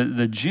happens is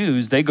the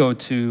Jews, they go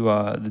to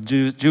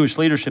the Jewish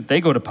leadership, they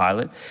go to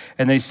Pilate,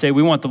 and they say,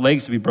 we want the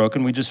legs to be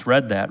broken. We just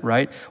read that,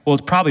 right? Well,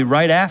 it's probably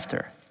right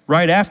after.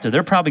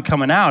 They're probably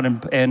coming out,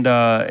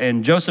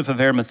 and Joseph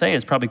of Arimathea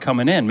is probably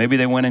coming in. Maybe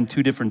they went in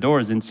two different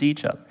doors, didn't see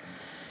each other.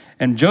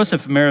 And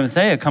Joseph of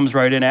Arimathea comes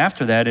right in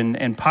after that,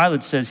 and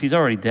Pilate says he's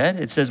already dead.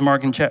 It says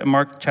Mark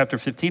chapter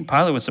 15,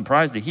 Pilate was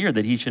surprised to hear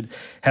that he should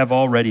have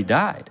already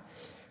died.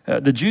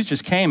 The Jews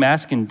just came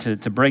asking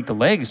to break the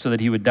legs so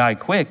that he would die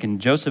quick, and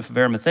Joseph of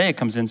Arimathea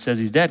comes in and says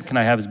he's dead. Can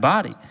I have his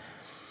body?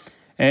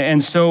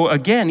 And so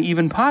again,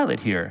 even Pilate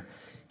here,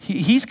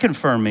 he's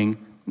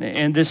confirming.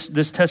 And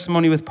this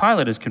testimony with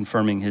Pilate is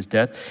confirming his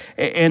death.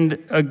 And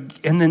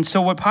then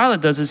so what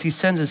Pilate does is he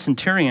sends a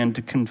centurion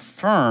to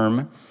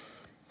confirm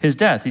his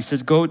death. He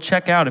says, go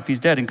check out if he's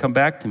dead and come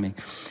back to me.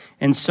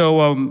 And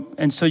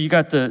so you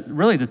got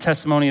the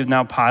testimony of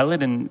now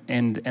Pilate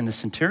and the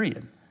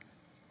centurion.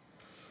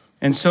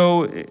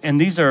 And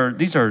these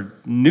are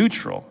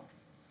neutral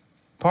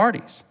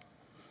parties.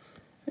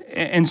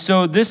 And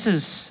so this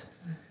is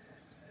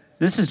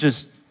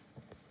just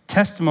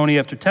testimony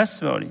after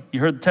testimony.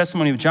 You heard the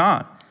testimony of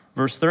John,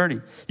 verse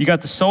 30. You got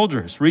the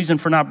soldiers, reason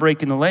for not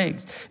breaking the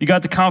legs. You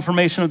got the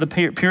confirmation of the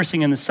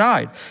piercing in the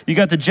side. You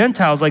got the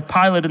Gentiles like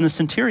Pilate and the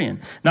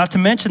centurion. Not to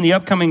mention the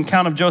upcoming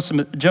account of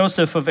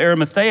Joseph of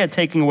Arimathea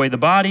taking away the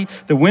body,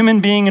 the women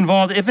being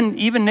involved,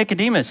 even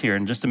Nicodemus here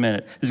in just a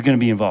minute is going to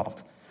be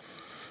involved,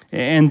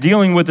 and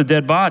dealing with the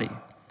dead body.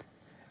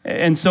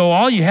 And so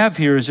all you have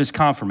here is just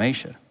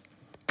confirmation.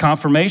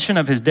 Confirmation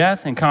of his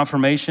death and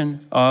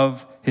confirmation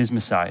of his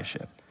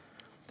messiahship.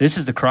 This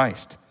is the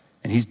Christ,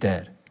 and he's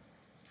dead.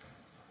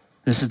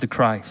 This is the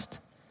Christ,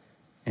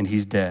 and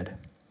he's dead.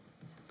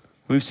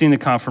 We've seen the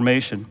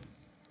confirmation.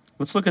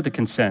 Let's look at the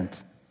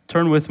consent.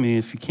 Turn with me,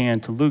 if you can,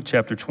 to Luke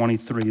chapter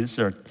 23. This is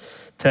our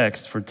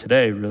text for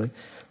today, really.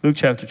 Luke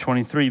chapter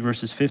 23,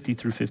 verses 50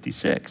 through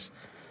 56.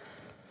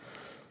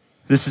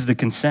 This is the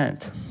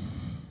consent.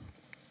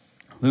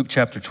 Luke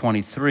chapter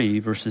 23,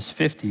 verses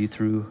 50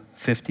 through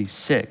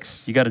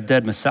 56. You got a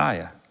dead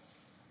Messiah.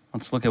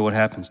 Let's look at what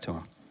happens to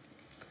him.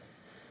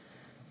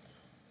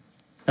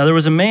 Now there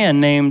was a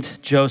man named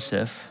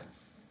Joseph.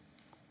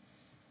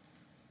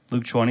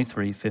 Luke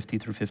 23, 50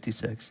 through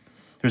 56.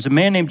 There's a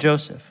man named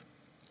Joseph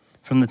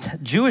from the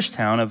Jewish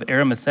town of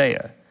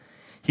Arimathea.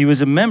 He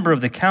was a member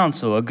of the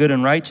council, a good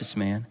and righteous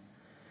man,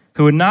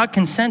 who had not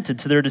consented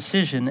to their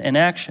decision and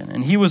action,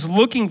 and he was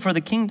looking for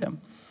the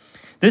kingdom.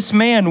 This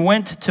man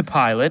went to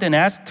Pilate and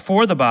asked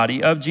for the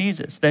body of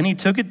Jesus. Then he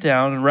took it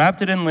down and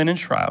wrapped it in linen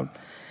shroud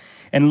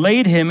and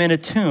laid him in a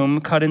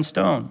tomb cut in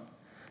stone.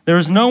 There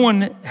was no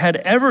one had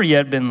ever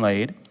yet been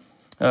laid,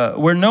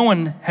 where no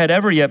one had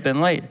ever yet been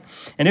laid.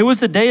 And it was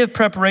the day of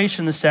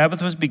preparation, the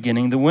Sabbath was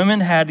beginning. The women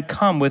had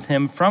come with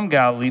him from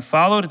Galilee,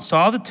 followed and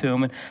saw the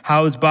tomb and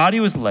how his body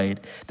was laid.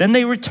 Then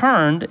they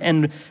returned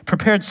and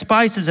prepared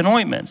spices and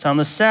ointments. On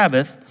the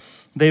Sabbath,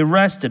 they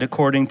rested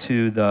according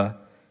to the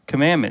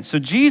commandments. So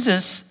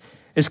Jesus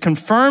is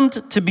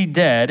confirmed to be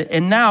dead,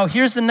 and now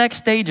here's the next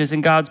stages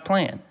in God's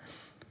plan.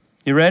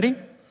 You ready?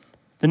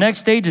 The next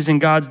stages in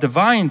God's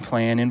divine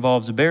plan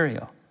involves a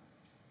burial.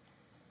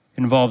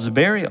 It involves a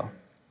burial.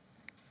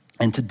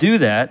 And to do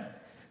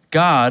that,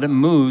 God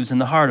moves in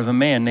the heart of a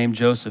man named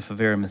Joseph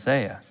of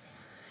Arimathea.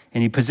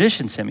 And he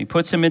positions him, he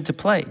puts him into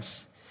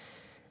place.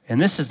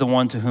 And this is the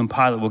one to whom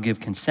Pilate will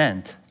give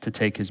consent to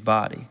take his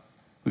body.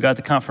 We got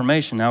the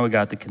confirmation, now we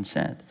got the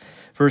consent.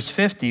 Verse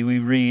 50, we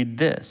read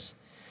this.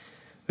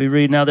 We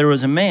read, now there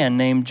was a man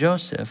named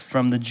Joseph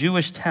from the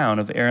Jewish town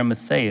of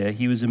Arimathea.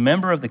 He was a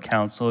member of the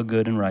council, a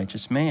good and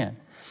righteous man.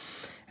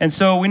 And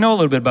so we know a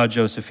little bit about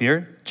Joseph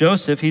here.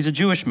 Joseph, he's a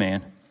Jewish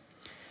man.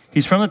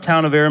 He's from the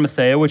town of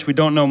Arimathea, which we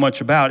don't know much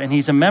about, and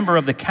he's a member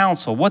of the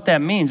council. What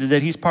that means is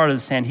that he's part of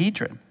the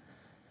Sanhedrin.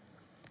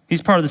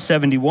 He's part of the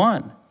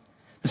 71.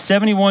 The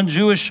 71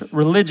 Jewish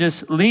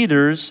religious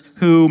leaders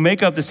who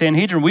make up the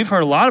Sanhedrin. We've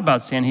heard a lot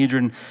about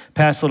Sanhedrin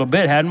past little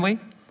bit, hadn't we?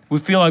 We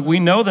feel like we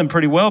know them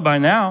pretty well by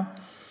now.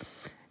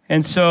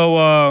 And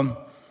so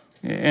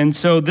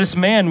this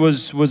man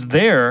was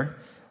there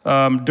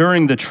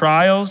during the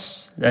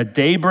trials, at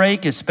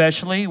daybreak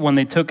especially, when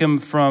they took him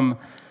to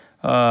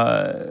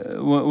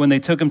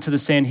the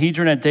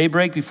Sanhedrin at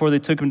daybreak before they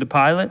took him to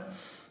Pilate,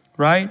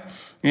 right?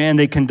 And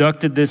they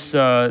conducted this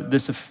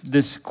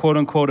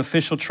quote-unquote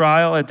official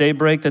trial at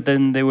daybreak that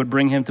then they would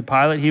bring him to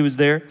Pilate. He was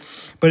there.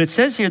 But it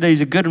says here that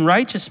he's a good and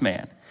righteous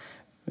man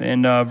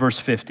in verse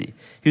 50.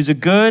 He was a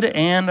good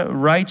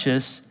and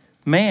righteous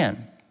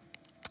man.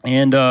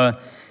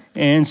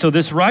 And so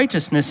this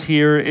righteousness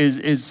here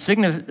is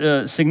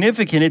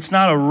significant. It's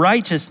not a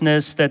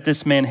righteousness that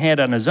this man had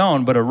on his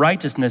own, but a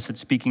righteousness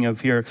it's speaking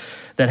of here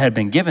that had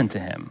been given to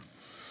him.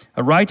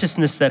 A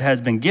righteousness that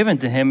has been given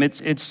to him.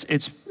 It's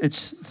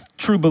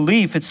true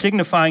belief. It's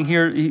signifying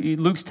here,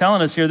 Luke's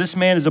telling us here, this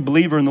man is a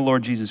believer in the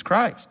Lord Jesus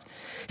Christ.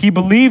 He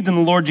believed in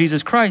the Lord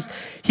Jesus Christ.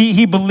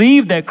 He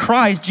believed that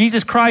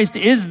Jesus Christ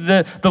is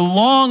the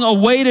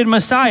long-awaited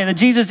Messiah, that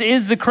Jesus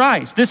is the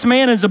Christ. This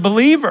man is a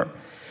believer.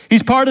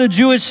 He's part of the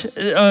Jewish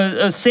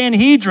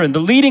Sanhedrin, the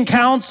leading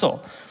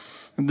council,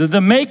 the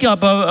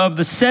makeup of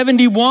the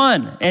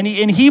 71. And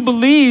he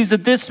believes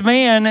that this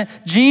man,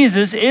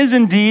 Jesus, is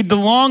indeed the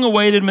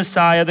long-awaited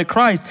Messiah, the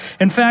Christ.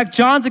 In fact,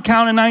 John's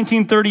account in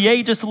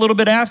 1938, just a little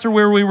bit after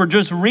where we were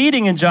just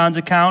reading in John's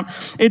account,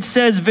 it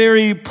says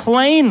very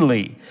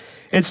plainly,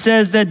 it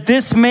says that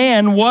this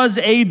man was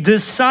a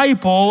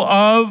disciple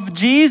of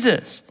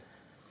Jesus.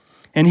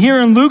 And here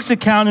in Luke's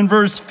account in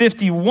verse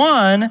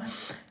 51,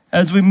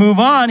 as we move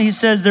on, he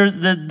says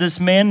this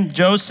man,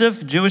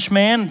 Joseph, Jewish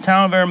man, the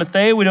town of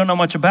Arimathea, we don't know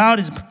much about.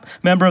 He's a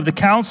member of the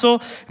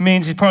council. It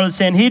means he's part of the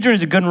Sanhedrin.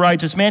 He's a good and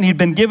righteous man. He'd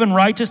been given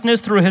righteousness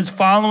through his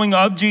following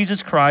of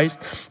Jesus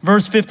Christ.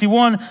 Verse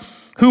 51,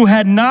 who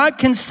had not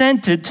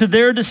consented to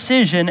their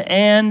decision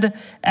and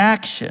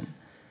action.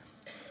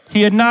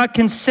 He had not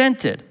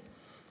consented.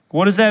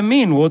 What does that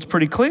mean? Well, it's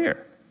pretty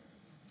clear.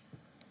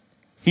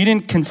 He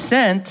didn't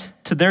consent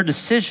to their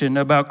decision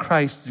about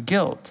Christ's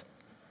guilt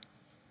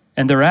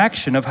and their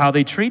action of how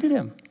they treated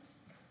him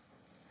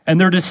and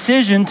their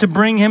decision to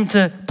bring him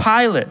to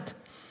Pilate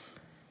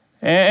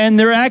and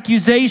their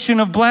accusation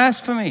of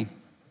blasphemy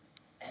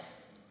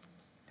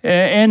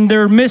and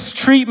their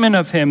mistreatment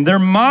of him, their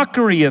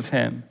mockery of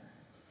him,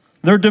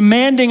 their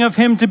demanding of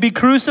him to be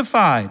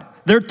crucified,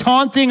 their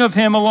taunting of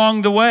him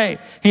along the way.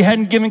 He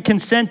hadn't given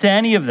consent to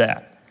any of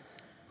that.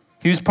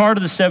 He was part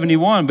of the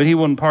 71, but he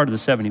wasn't part of the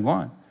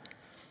 71.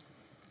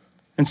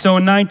 And so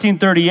in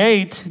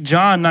 1938,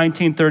 John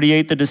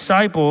 1938, the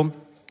disciple,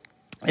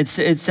 it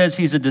says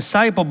he's a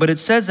disciple, but it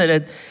says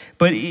that,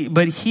 but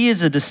he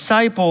is a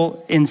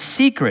disciple in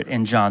secret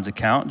in John's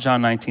account,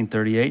 John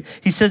 1938.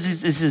 He says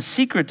he's a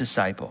secret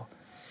disciple.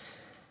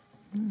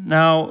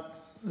 Now,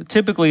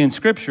 typically in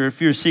Scripture,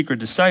 if you're a secret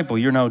disciple,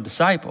 you're no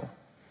disciple.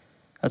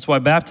 That's why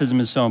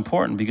baptism is so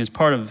important, because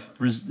part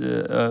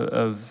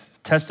of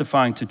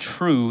testifying to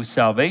true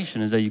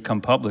salvation is that you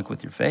come public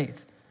with your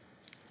faith,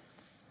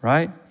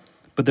 right?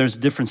 But there's a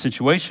different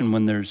situation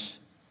when there's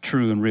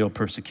true and real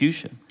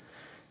persecution.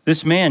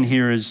 This man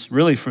here is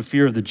really for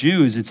fear of the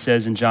Jews, it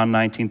says in John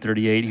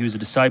 19:38, he was a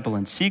disciple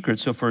in secret.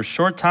 So for a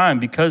short time,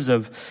 because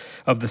of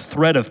the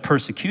threat of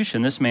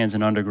persecution, this man's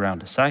an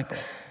underground disciple.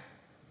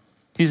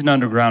 He's an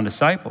underground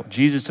disciple.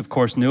 Jesus, of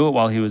course, knew it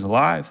while he was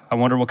alive. I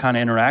wonder what kind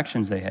of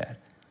interactions they had.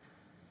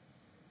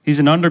 He's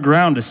an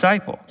underground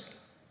disciple.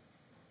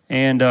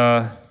 And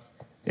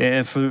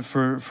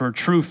for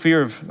true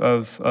fear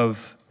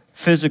of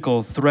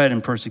physical threat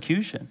and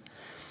persecution.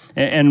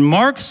 And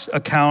Mark's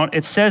account,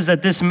 it says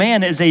that this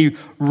man is a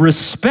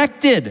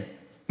respected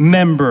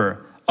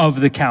member of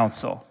the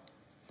council.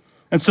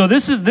 And so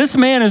this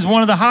man is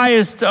one of the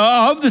highest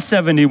of the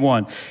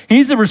 71.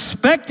 He's a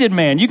respected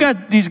man. You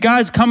got these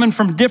guys coming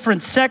from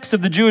different sects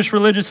of the Jewish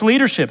religious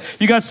leadership.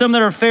 You got some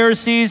that are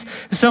Pharisees,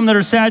 some that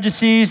are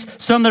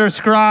Sadducees, some that are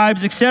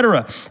scribes,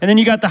 etc. And then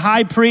you got the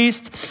high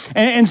priest.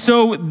 And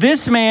so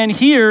this man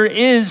here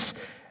is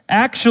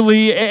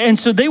actually, and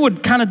so they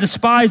would kind of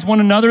despise one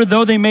another,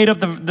 though they made up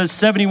the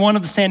 71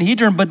 of the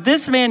Sanhedrin. But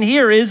this man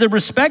here is a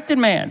respected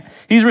man.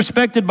 He's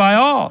respected by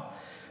all.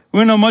 We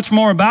don't know much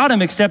more about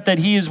him except that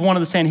he is one of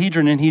the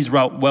Sanhedrin and he's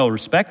well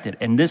respected.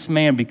 And this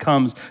man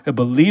becomes a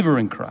believer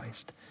in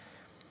Christ,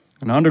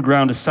 an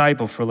underground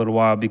disciple for a little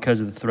while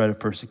because of the threat of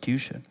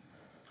persecution.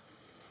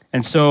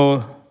 And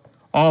so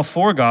all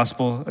four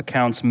gospel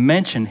accounts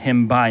mention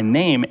him by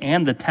name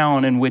and the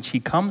town in which he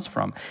comes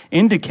from,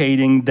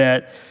 indicating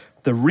that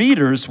the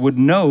readers would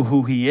know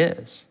who he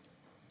is.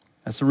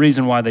 That's the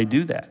reason why they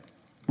do that.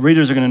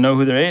 Readers are going to know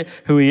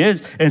who he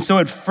is. And so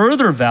it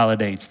further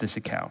validates this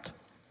account.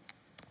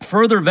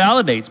 Further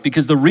validates,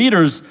 because the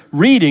readers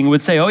reading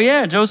would say, oh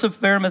yeah, Joseph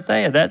of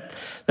Arimathea,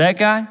 that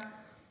guy?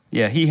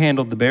 Yeah, he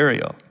handled the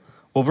burial.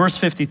 Well, verse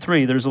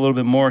 53, there's a little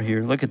bit more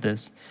here. Look at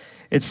this.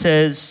 It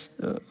says,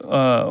 at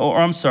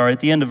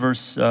the end of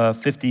verse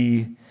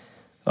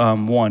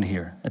 51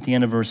 here, at the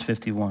end of verse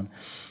 51.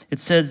 It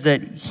says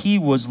that he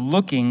was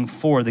looking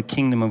for the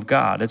kingdom of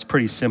God. That's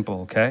pretty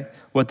simple, okay?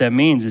 What that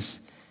means is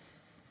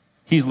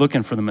he's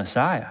looking for the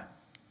Messiah.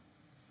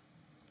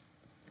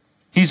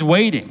 He's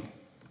waiting.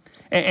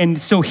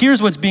 And so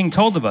here's what's being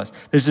told of us.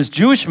 There's this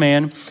Jewish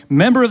man,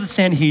 member of the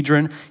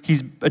Sanhedrin.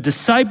 He's a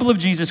disciple of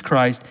Jesus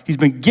Christ. He's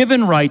been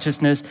given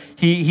righteousness.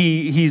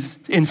 He's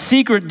in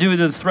secret due to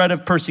the threat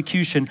of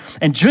persecution.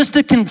 And just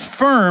to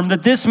confirm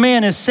that this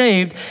man is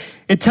saved,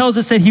 it tells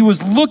us that he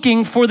was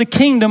looking for the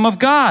kingdom of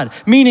God,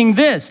 meaning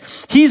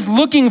this: he's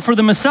looking for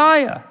the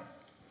Messiah.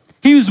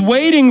 He was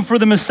waiting for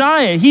the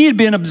Messiah. He had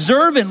been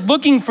observant,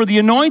 looking for the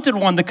anointed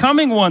one, the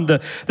coming one, the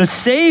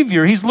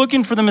Savior. He's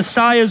looking for the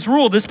Messiah's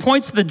rule. This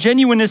points to the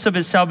genuineness of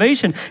his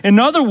salvation. In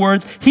other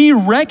words, he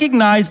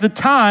recognized the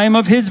time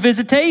of his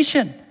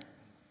visitation.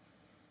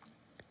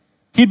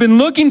 He'd been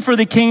looking for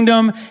the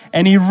kingdom,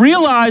 and he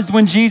realized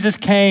when Jesus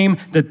came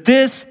that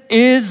this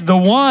is the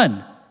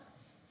one.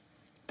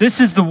 This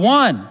is the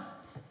one.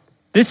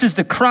 This is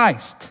the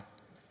Christ.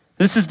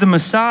 This is the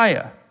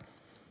Messiah.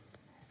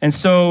 And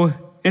so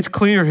it's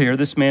clear here,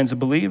 this man's a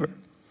believer.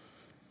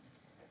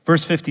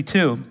 Verse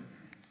 52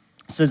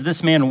 says,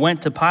 this man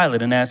went to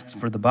Pilate and asked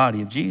for the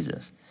body of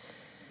Jesus.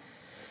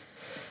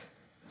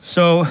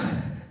 So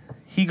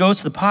he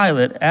goes to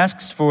Pilate,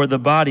 asks for the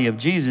body of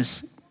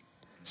Jesus.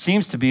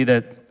 Seems to be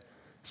that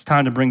it's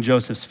time to bring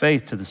Joseph's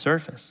faith to the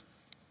surface.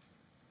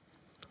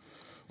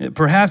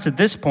 Perhaps at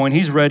this point,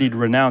 he's ready to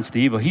renounce the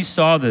evil. He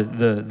saw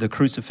the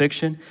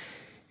crucifixion.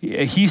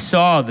 He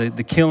saw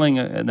the killing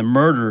and the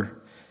murder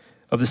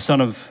of the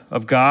Son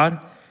of God.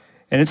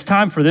 And it's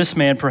time for this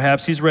man,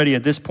 perhaps he's ready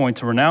at this point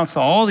to renounce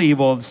all the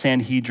evil of the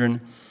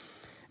Sanhedrin,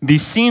 be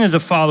seen as a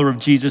follower of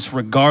Jesus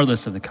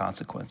regardless of the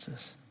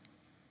consequences.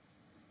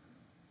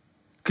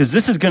 Because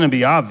this is going to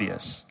be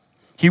obvious.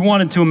 He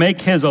wanted to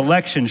make his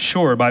election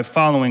sure by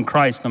following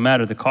Christ no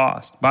matter the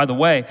cost. By the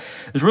way,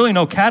 there's really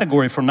no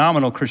category for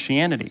nominal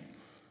Christianity.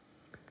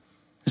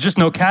 There's just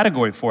no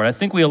category for it. I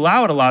think we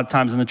allow it a lot of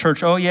times in the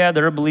church. Oh yeah,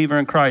 they're a believer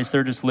in Christ.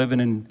 They're just living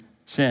in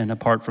sin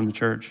apart from the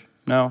church.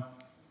 No.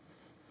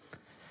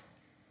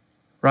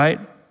 right?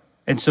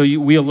 And so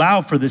we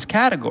allow for this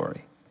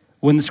category.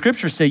 When the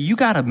scriptures say you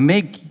got to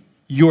make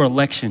your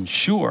election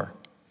sure,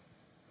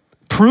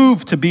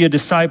 prove to be a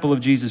disciple of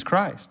Jesus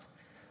Christ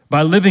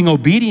by living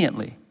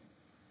obediently.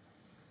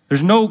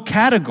 There's no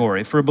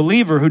category for a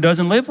believer who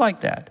doesn't live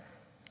like that.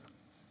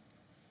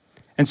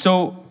 And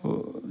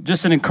so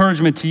just an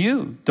encouragement to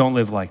you, don't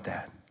live like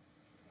that.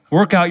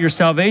 Work out your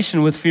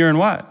salvation with fear and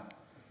what?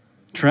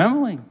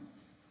 Trembling.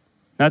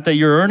 Not that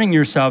you're earning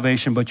your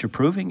salvation, but you're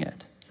proving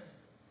it.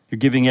 You're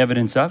giving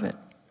evidence of it.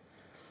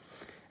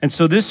 And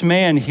so this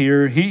man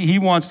here, he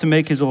wants to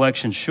make his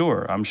election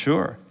sure, I'm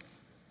sure.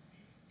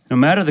 No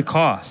matter the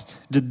cost.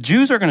 The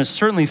Jews are going to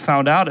certainly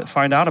find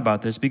out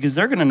about this because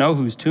they're going to know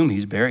whose tomb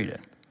he's buried in.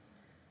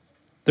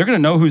 They're going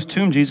to know whose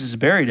tomb Jesus is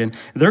buried in.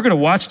 They're going to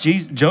watch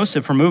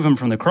Joseph remove him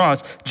from the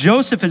cross.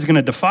 Joseph is going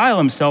to defile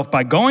himself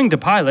by going to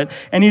Pilate,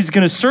 and he's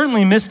going to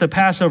certainly miss the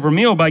Passover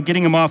meal by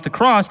getting him off the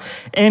cross,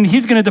 and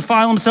he's going to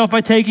defile himself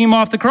by taking him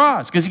off the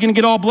cross because he's going to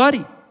get all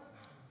bloody.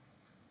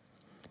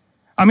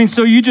 I mean,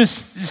 so you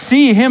just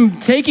see him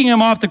taking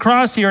him off the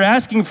cross here,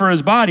 asking for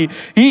his body.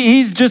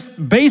 He's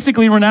just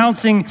basically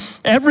renouncing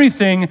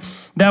everything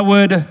that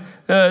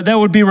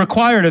would be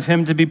required of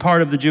him to be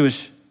part of the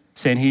Jewish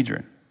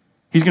Sanhedrin.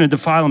 He's going to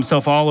defile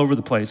himself all over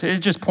the place. It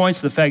just points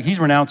to the fact he's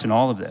renouncing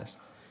all of this.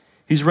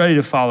 He's ready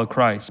to follow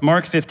Christ.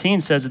 Mark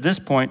 15 says at this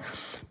point,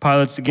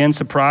 Pilate's again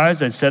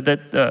surprised. I said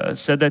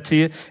that to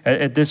you.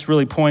 At this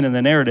really point in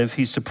the narrative,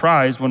 he's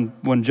surprised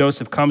when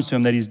Joseph comes to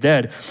him that he's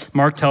dead.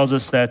 Mark tells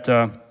us that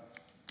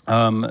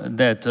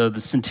the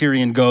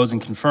centurion goes and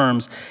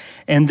confirms.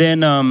 And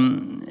then,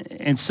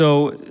 and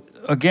so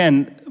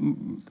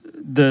again,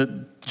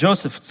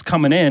 Joseph's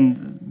coming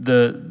in,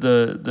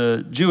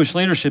 the Jewish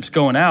leadership's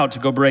going out to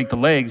go break the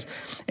legs.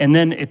 And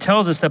then it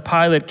tells us that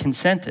Pilate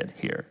consented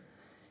here.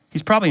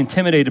 He's probably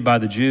intimidated by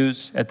the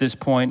Jews at this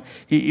point.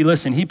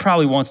 He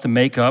probably wants to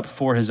make up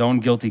for his own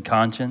guilty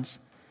conscience.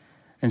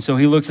 And so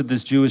he looks at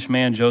this Jewish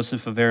man,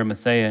 Joseph of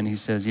Arimathea, and he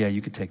says, yeah,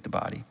 you could take the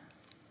body.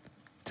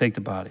 Take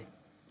the body.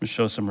 And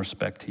show some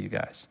respect to you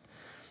guys.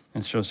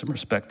 And show some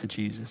respect to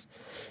Jesus.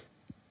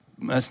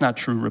 That's not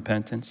true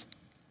repentance.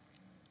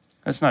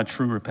 That's not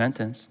true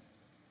repentance.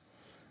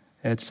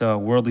 It's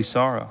worldly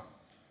sorrow.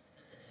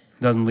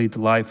 It doesn't lead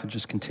to life, it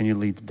just continues to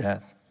lead to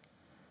death.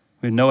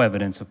 We have no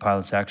evidence of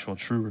Pilate's actual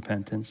true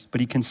repentance, but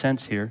he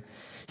consents here.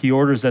 He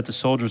orders that the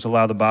soldiers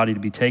allow the body to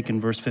be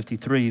taken. Verse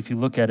 53, if you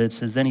look at it, it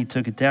says, then he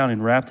took it down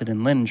and wrapped it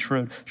in linen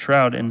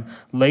shroud and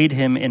laid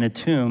him in a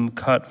tomb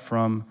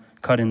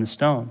cut in the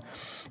stone.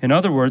 In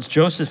other words,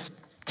 Joseph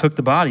took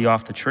the body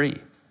off the tree.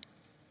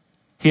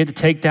 He had to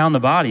take down the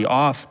body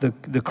off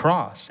the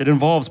cross. It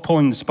involves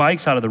pulling the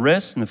spikes out of the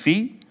wrists and the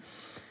feet.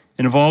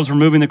 It involves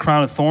removing the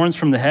crown of thorns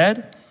from the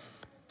head.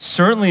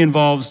 Certainly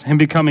involves him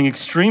becoming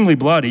extremely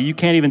bloody. You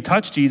can't even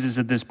touch Jesus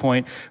at this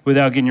point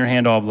without getting your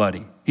hand all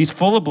bloody. He's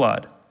full of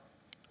blood.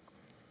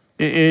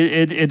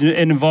 It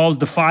involves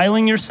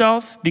defiling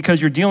yourself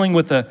because you're dealing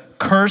with a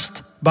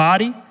cursed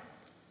body.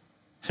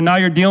 So now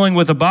you're dealing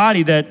with a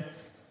body that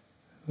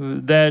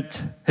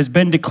has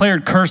been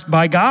declared cursed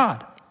by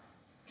God.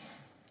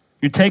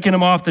 You're taking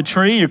him off the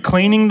tree. You're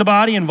cleaning the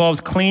body. It involves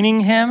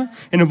cleaning him.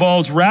 It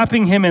involves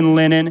wrapping him in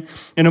linen.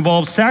 It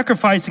involves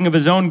sacrificing of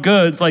his own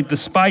goods like the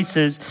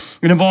spices.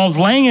 It involves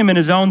laying him in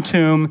his own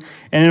tomb.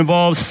 And it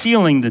involves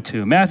sealing the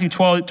tomb. Matthew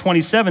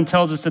 12:27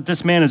 tells us that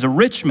this man is a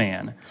rich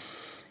man.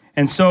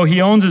 And so he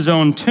owns his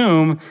own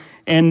tomb.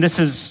 And this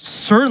is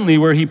certainly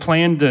where he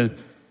planned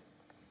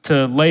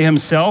to lay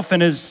himself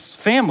and his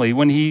family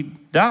when he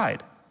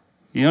died.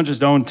 You don't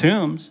just own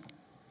tombs.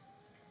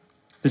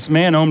 This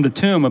man owned a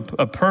tomb, a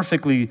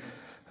perfectly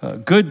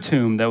good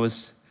tomb that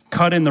was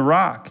cut in the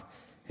rock.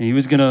 And he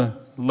was going to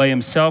lay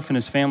himself and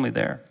his family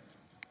there.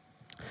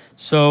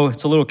 So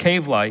it's a little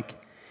cave-like,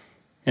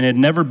 and it had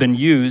never been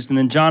used. And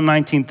then John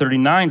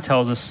 19:39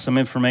 tells us some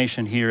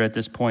information here at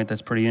this point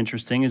that's pretty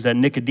interesting, is that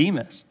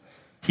Nicodemus,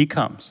 he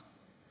comes,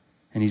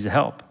 and he's a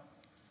help.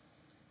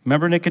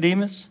 Remember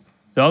Nicodemus,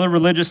 the other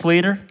religious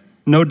leader?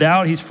 No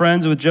doubt he's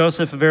friends with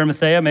Joseph of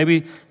Arimathea.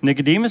 Maybe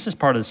Nicodemus is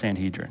part of the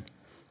Sanhedrin.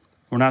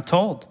 We're not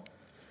told.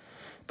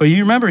 But you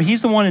remember,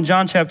 he's the one in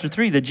John chapter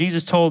 3 that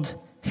Jesus told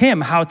him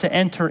how to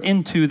enter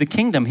into the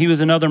kingdom. He was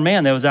another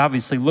man that was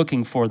obviously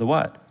looking for the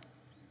what?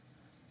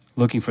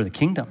 Looking for the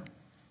kingdom.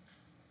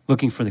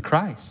 Looking for the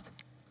Christ.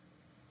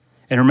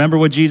 And remember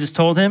what Jesus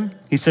told him?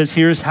 He says,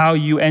 here's how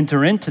you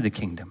enter into the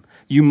kingdom.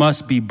 You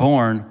must be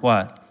born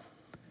what?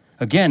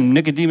 Again,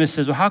 Nicodemus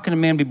says, well, how can a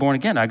man be born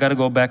again? I got to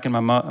go back in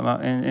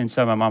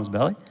inside my mom's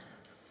belly.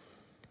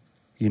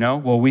 You know,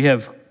 well, we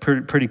have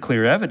pretty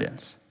clear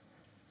evidence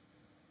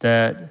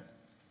that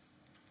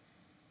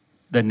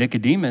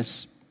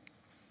Nicodemus,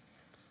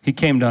 he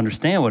came to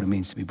understand what it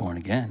means to be born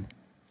again.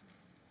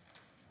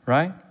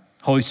 Right?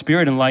 Holy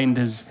Spirit enlightened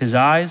his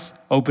eyes,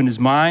 opened his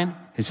mind,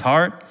 his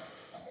heart.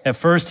 At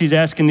first, he's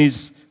asking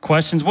these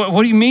questions.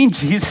 What do you mean,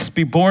 Jesus,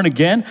 be born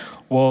again?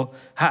 Well,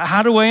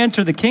 how do I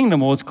enter the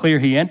kingdom? Well, it's clear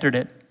he entered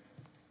it.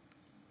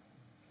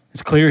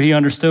 It's clear he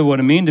understood what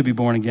it meant to be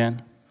born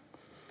again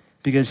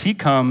because he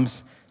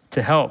comes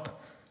to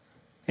help.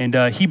 And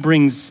he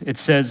brings, it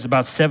says,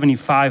 about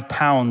 75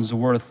 pounds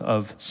worth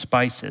of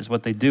spices.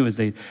 What they do is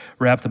they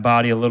wrap the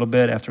body a little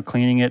bit after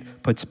cleaning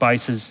it, put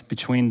spices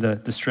between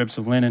the strips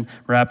of linen,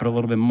 wrap it a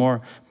little bit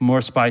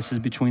more spices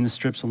between the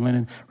strips of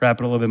linen, wrap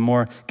it a little bit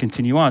more,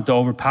 continue on to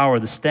overpower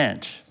the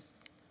stench.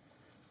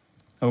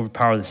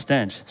 Overpower the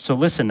stench. So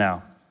listen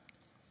now.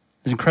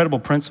 There's an incredible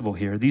principle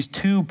here. These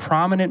two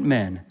prominent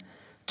men,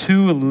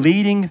 two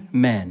leading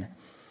men,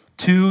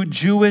 two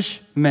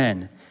Jewish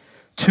men,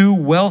 two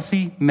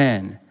wealthy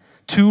men,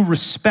 two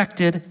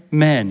respected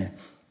men,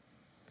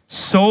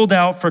 sold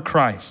out for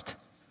Christ,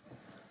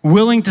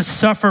 willing to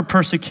suffer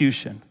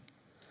persecution,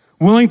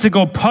 willing to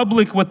go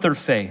public with their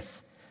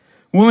faith,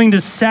 willing to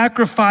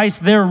sacrifice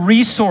their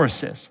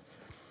resources.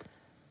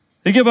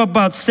 They give up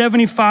about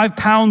 75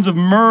 pounds of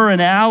myrrh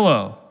and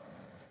aloe,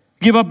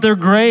 give up their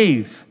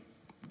grave.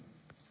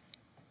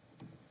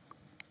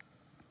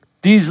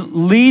 These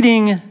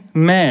leading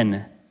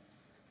men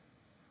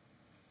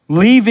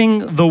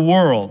leaving the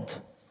world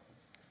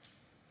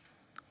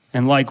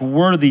and like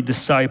worthy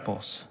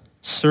disciples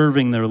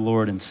serving their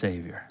Lord and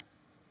Savior.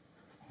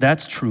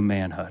 That's true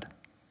manhood.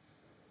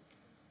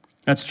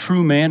 That's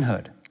true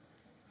manhood.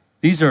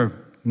 These are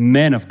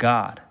men of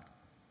God.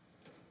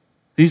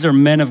 These are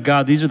men of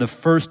God. These are the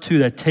first two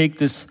that take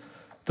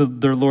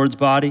their Lord's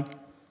body.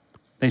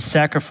 They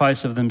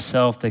sacrifice of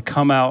themselves. They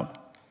come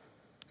out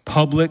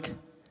public,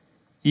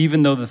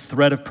 even though the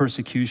threat of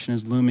persecution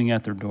is looming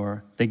at their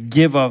door. They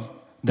give up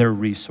their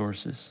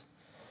resources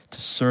to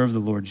serve the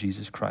Lord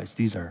Jesus Christ.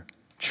 These are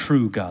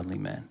true godly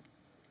men.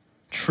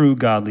 True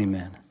godly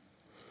men.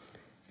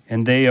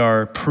 And they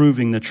are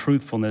proving the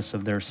truthfulness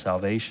of their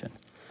salvation.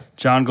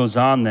 John goes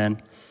on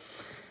then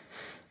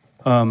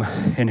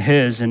in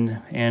his and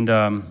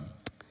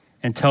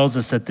tells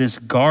us that this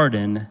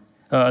garden,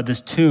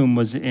 this tomb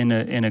was in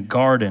a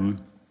garden,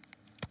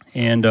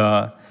 and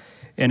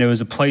it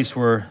was a place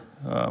where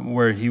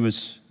he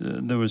was.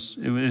 It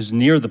was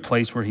near the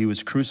place where he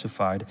was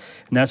crucified,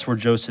 and that's where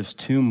Joseph's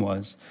tomb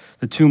was.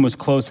 The tomb was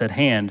close at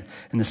hand,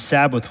 and the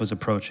Sabbath was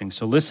approaching.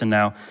 So listen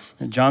now,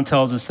 John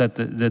tells us that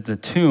the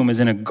tomb is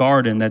in a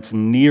garden that's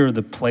near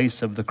the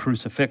place of the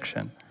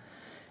crucifixion.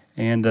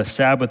 And the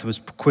Sabbath was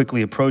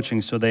quickly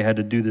approaching, so they had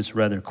to do this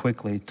rather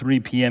quickly. 3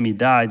 p.m. he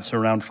died, so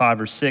around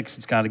 5 or 6,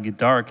 it's got to get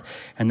dark,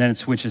 and then it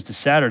switches to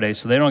Saturday,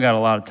 so they don't got a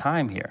lot of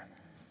time here.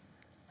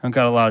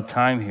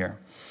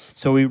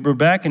 So we're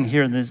back in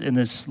here in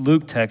this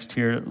Luke text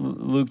here,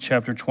 Luke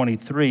chapter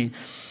 23,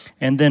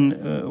 and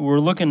then we're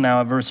looking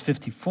now at verse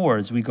 54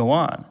 as we go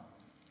on,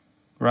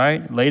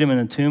 right? Laid him in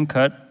the tomb,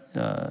 cut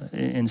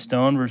in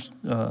stone,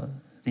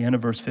 the end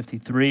of verse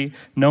 53.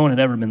 No one had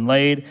ever been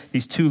laid.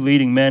 These two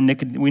leading men,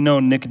 we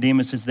know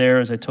Nicodemus is there,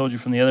 as I told you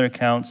from the other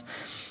accounts.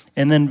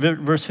 And then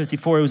verse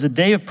 54, it was a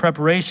day of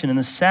preparation, and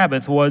the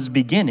Sabbath was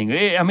beginning.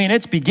 I mean,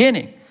 it's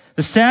beginning.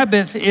 The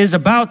Sabbath is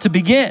about to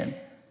begin.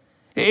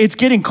 It's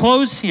getting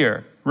close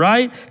here,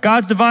 right?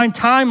 God's divine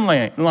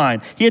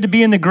timeline. He had to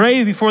be in the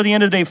grave before the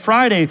end of the day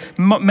Friday.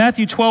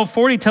 Matthew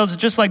 12:40 tells us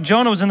just like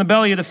Jonah was in the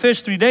belly of the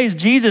fish 3 days,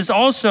 Jesus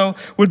also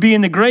would be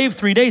in the grave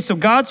 3 days. So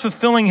God's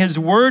fulfilling his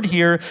word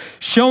here,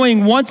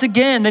 showing once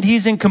again that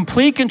he's in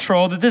complete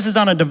control, that this is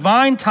on a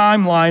divine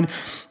timeline.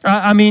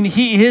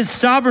 His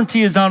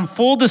sovereignty is on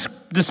full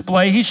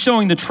display. He's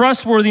showing the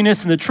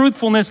trustworthiness and the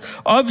truthfulness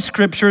of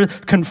Scripture,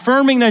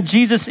 confirming that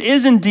Jesus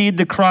is indeed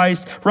the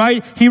Christ,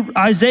 right?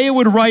 Isaiah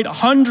would write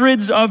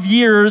hundreds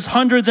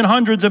and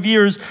hundreds of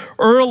years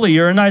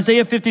earlier. In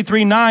Isaiah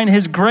 53:9,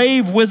 his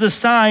grave was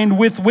assigned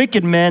with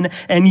wicked men,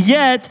 and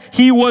yet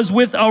he was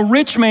with a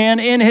rich man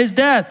in his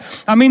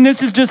death. I mean,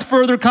 this is just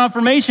further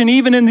confirmation,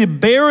 even in the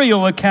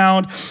burial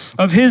account,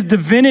 of his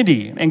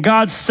divinity and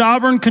God's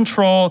sovereign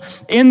control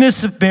in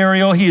this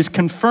burial. He is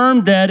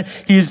confirmed dead.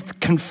 He is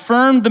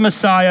confirmed the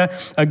Messiah.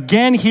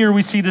 Again, here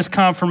we see this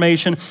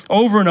confirmation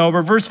over and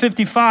over. Verse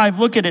 55,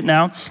 look at it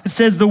now. It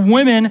says, the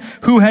women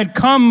who had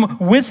come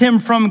with him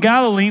from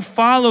Galilee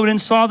followed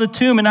and saw the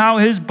tomb and how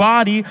his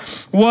body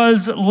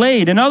was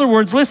laid. In other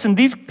words, listen,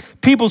 these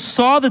people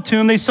saw the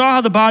tomb. They saw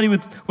how the body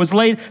was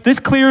laid. This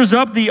clears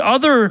up the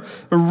other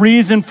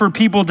reason for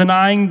people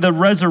denying the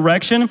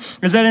resurrection,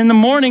 is that in the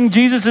morning,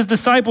 Jesus'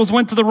 disciples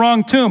went to the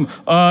wrong tomb.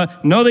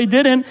 No, they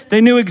didn't. They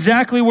knew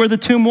exactly where the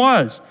tomb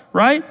was,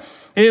 right?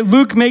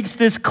 Luke makes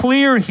this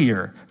clear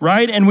here,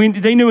 right? And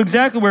they knew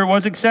exactly where it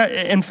was.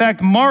 In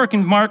fact, Mark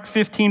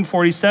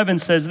 15:47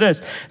 says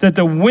this, that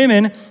the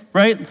women,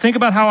 right? Think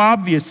about how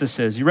obvious this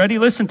is. You ready?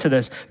 Listen to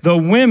this. The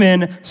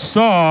women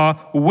saw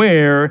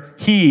where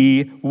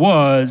he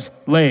was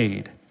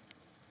laid.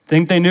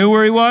 Think they knew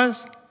where he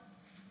was?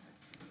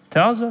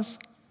 Tells us.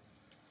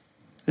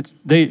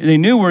 They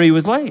knew where he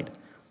was laid.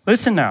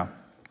 Listen now.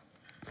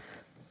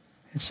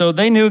 So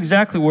they knew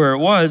exactly where it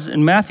was.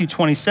 In Matthew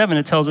 27,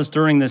 it tells us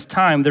during this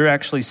time, they're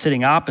actually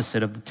sitting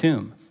opposite of the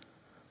tomb.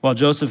 While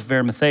Joseph of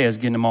Arimathea is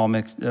getting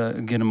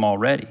them all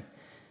ready.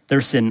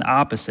 They're sitting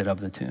opposite of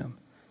the tomb.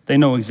 They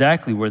know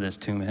exactly where this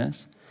tomb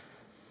is.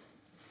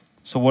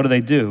 So what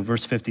do?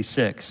 Verse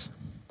 56.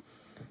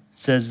 It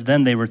says,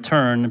 then they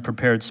returned and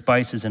prepared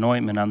spices and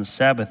ointment. On the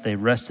Sabbath, they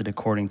rested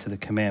according to the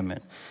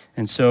commandment.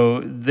 And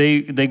so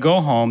they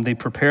go home, they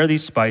prepare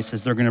these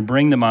spices. They're going to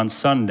bring them on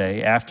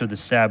Sunday after the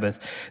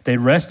Sabbath. They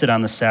rested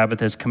on the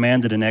Sabbath as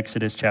commanded in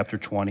Exodus chapter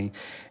 20.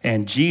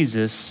 And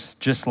Jesus,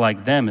 just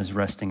like them, is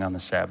resting on the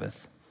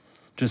Sabbath.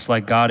 Just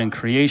like God in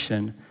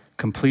creation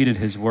completed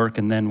his work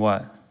and then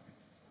what?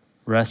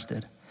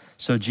 Rested.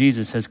 So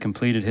Jesus has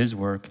completed his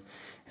work,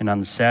 and on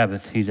the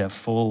Sabbath, he's at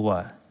full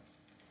what?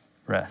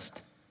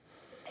 Rest.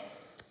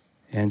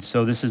 And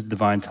so this is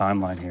divine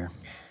timeline here.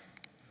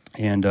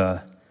 And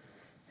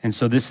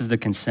so this is the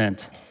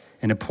consent.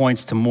 And it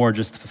points to more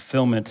just the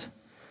fulfillment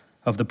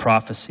of the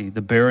prophecy,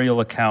 the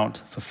burial account,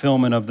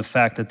 fulfillment of the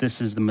fact that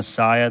this is the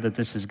Messiah, that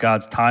this is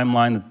God's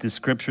timeline, that the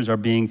scriptures are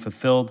being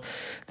fulfilled,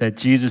 that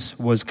Jesus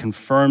was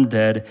confirmed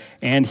dead,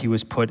 and he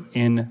was put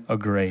in a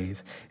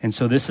grave. And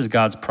so this is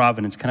God's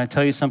providence. Can I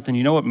tell you something?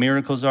 You know what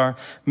miracles are?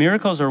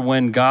 Miracles are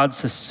when God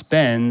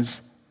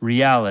suspends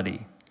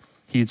reality.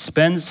 He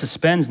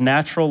suspends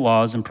natural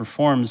laws and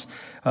performs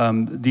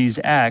these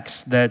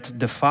acts that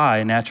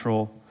defy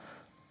natural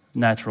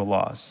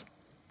laws,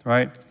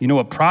 right? You know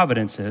what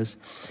providence is?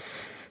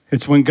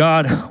 It's when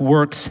God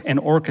works and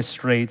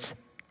orchestrates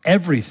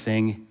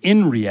everything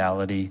in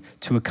reality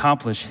to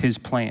accomplish his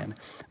plan.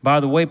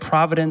 By the way,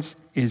 providence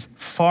is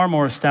far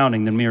more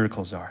astounding than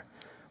miracles are.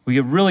 We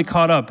get really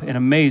caught up and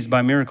amazed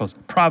by miracles.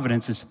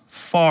 Providence is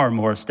far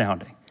more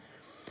astounding.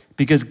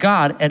 Because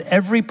God, at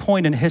every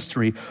point in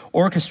history,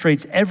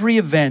 orchestrates every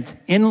event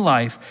in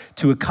life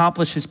to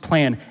accomplish his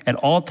plan at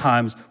all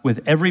times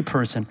with every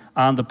person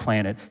on the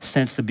planet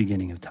since the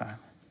beginning of time.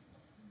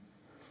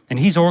 And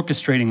he's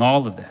orchestrating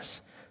all of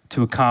this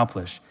to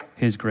accomplish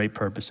his great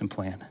purpose and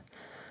plan.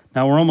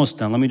 Now, we're almost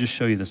done. Let me just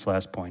show you this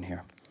last point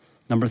here.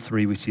 Number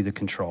 3, we see the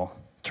control.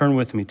 Turn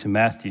with me to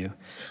Matthew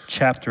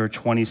chapter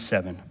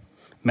 27.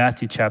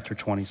 Matthew chapter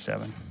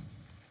 27.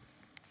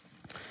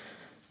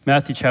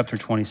 Matthew chapter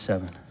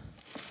 27.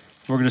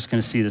 We're just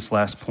going to see this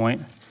last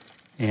point,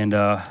 and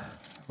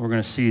we're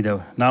going to see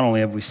that not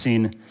only have we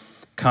seen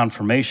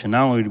confirmation,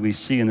 not only do we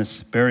see in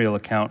this burial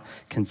account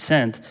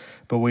consent,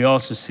 but we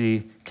also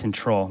see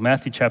control.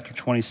 Matthew chapter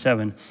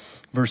 27,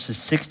 verses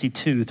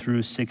 62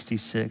 through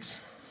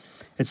 66.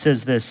 It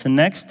says this, the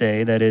next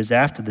day, that is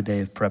after the day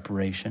of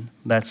preparation,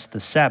 that's the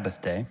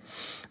Sabbath day,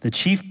 the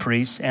chief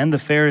priests and the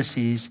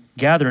Pharisees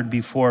gathered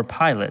before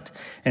Pilate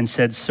and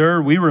said,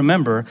 Sir, we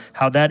remember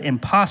how that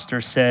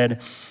impostor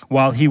said,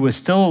 while he was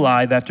still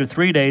alive, after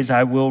 3 days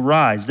I will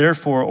rise.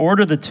 Therefore,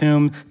 order the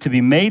tomb to be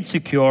made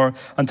secure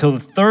until the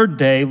third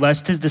day,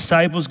 lest his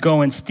disciples go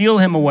and steal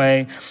him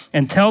away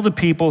and tell the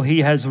people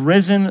he has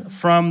risen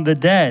from the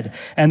dead.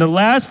 And the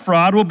last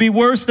fraud will be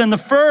worse than the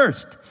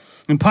first.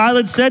 And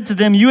Pilate said to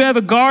them, you have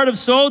a guard of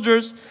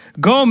soldiers.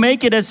 Go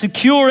make it as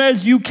secure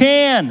as you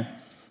can.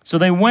 So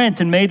they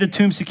went and made the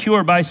tomb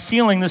secure by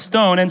sealing the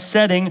stone and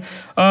setting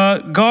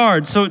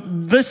guard. So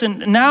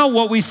listen, now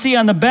what we see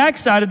on the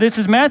backside of this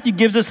is Matthew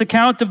gives us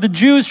account of the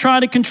Jews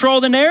trying to control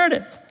the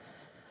narrative.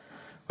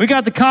 We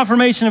got the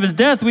confirmation of his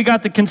death. We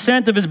got the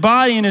consent of his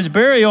body and his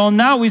burial. And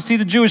now we see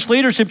the Jewish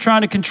leadership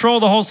trying to control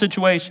the whole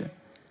situation.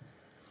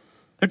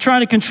 They're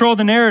trying to control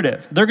the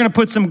narrative. They're going to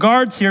put some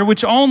guards here,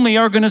 which only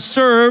are going to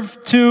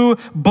serve to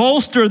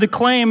bolster the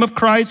claim of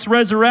Christ's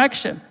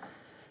resurrection.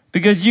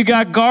 Because you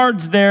got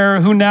guards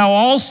there who now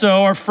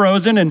also are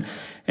frozen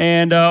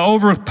and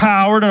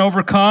overpowered and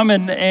overcome,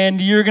 and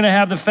you're going to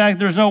have the fact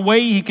there's no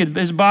way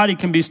his body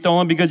can be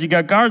stolen because you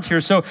got guards here.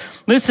 So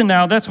listen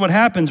now, that's what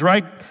happens,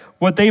 right?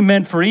 What they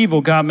meant for evil,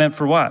 God meant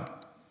for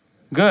what?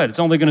 Good. It's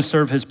only going to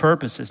serve his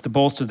purposes, to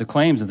bolster the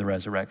claims of the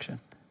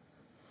resurrection.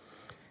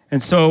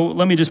 And so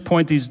let me just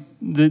point these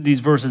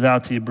verses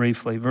out to you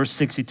briefly. Verse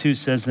 62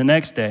 says, the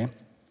next day,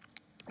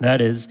 that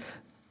is,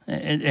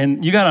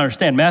 and you got to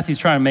understand, Matthew's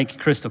trying to make it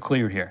crystal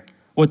clear here.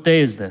 What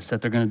day is this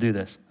that they're going to do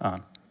this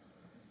on?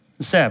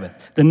 The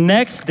Sabbath. The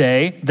next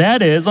day,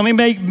 that is, let me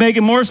make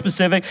it more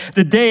specific,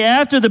 the day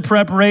after the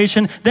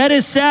preparation, that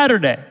is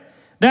Saturday.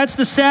 That's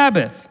the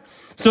Sabbath.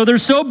 So they're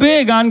so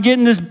big on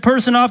getting this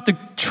person off the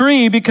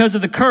tree because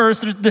of the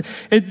curse.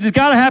 It's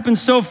got to happen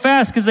so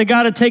fast because they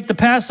got to take the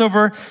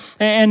Passover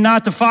and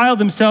not defile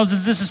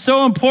themselves. This is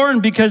so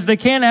important because they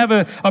can't have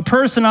a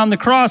person on the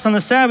cross on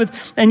the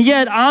Sabbath. And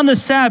yet on the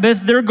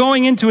Sabbath, they're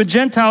going into a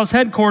Gentile's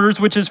headquarters,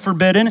 which is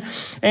forbidden.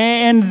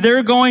 And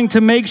they're going to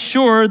make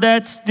sure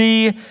that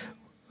the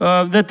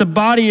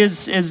body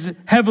is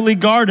heavily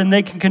guarded and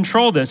they can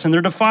control this. And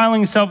they're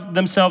defiling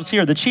themselves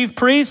here. The chief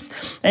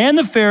priests and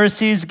the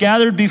Pharisees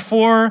gathered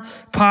before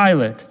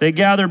Pilate. They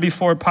gathered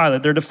before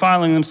Pilate. They're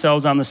defiling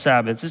themselves on the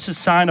Sabbath. It's a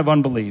sign of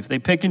unbelief. They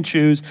pick and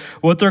choose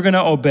what they're going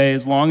to obey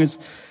as long as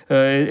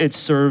it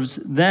serves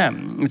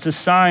them. It's a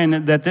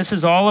sign that this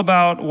is all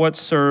about what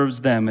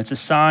serves them. It's a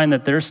sign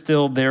that they're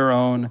still their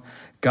own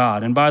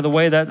God. And by the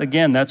way,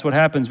 that's what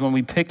happens when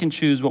we pick and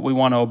choose what we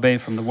want to obey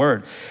from the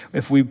Word.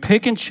 If we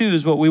pick and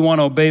choose what we want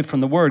to obey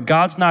from the Word,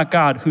 God's not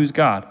God. Who's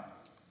God?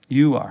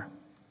 You are.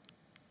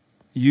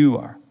 You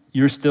are.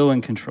 You're still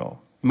in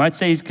control. You might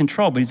say he's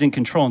controlled, but he's in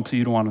control until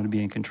you don't want him to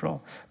be in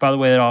control. By the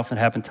way, that often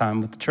happens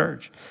time with the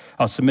church.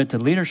 I'll submit to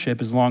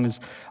leadership as long as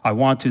I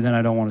want to, then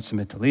I don't want to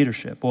submit to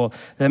leadership. Well,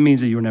 that means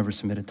that you were never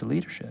submitted to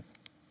leadership,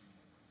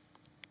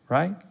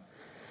 right?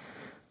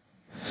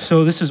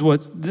 So this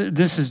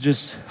is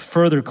just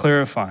further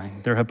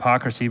clarifying their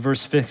hypocrisy.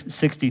 Verse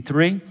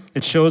 63,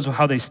 it shows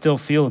how they still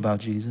feel about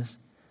Jesus.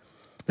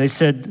 They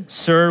said,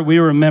 "Sir, we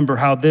remember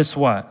how this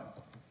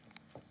what?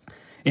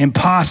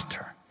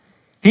 Imposter.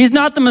 He's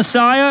not the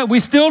Messiah. We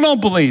still don't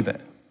believe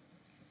it.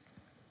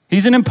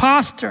 He's an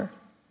imposter.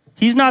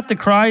 He's not the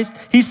Christ.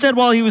 He said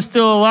while he was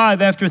still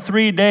alive, after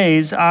 3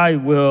 days, I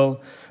will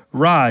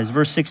rise."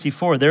 Verse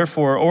 64,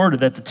 "Therefore order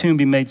that the tomb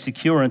be made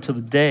secure until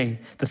the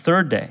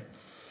third day,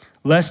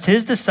 lest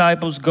his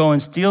disciples go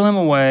and steal him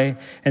away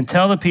and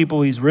tell the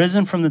people he's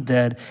risen from the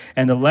dead,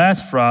 and the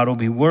last fraud will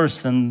be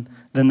worse than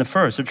the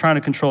first." They're trying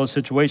to control the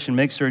situation,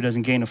 make sure he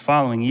doesn't gain a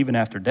following even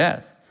after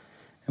death.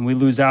 And we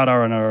lose out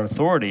on our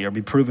authority or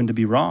be proven to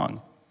be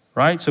wrong,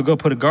 right? So go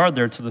put a guard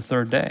there till the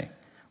third day.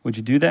 Would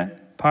you do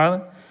that,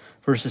 Pilate?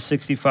 Verses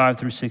 65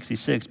 through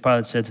 66,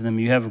 Pilate said to them,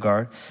 "You have a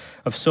guard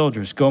of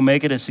soldiers. Go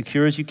make it as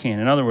secure as you can."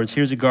 In other words,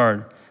 here's a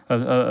guard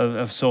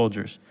of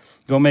soldiers.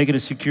 Go make it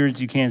as secure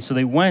as you can. So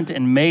they went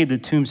and made the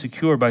tomb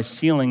secure by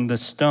sealing the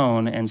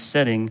stone and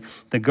setting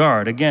the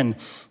guard. Again,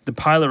 the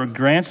Pilate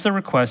grants the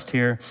request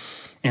here.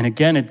 And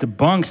again, it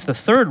debunks the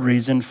third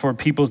reason for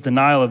people's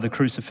denial of the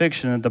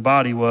crucifixion, that the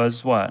body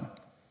was what?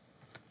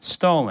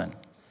 Stolen.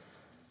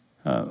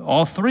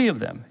 All three of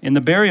them in the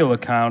burial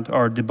account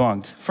are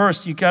debunked.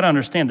 First, you got to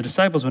understand the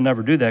disciples would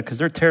never do that because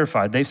they're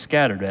terrified. They've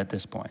scattered at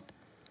this point.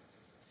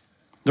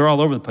 They're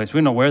all over the place. We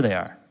don't know where they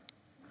are.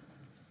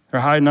 They're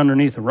hiding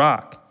underneath a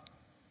rock.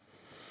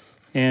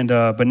 And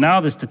but now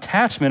this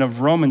detachment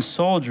of Roman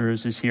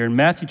soldiers is here. In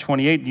Matthew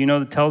 28,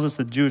 that tells us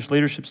that Jewish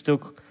leadership still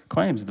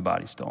claims that the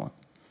body's stolen.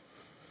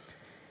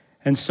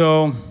 And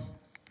so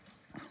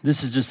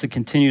this is just the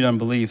continued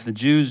unbelief. The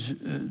Jews,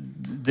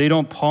 they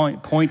don't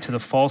point to the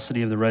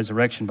falsity of the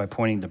resurrection by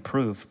pointing to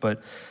proof,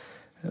 but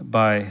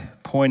by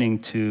pointing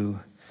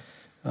to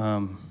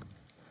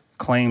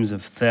claims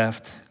of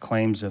theft,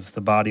 claims of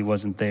the body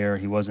wasn't there,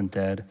 he wasn't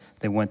dead,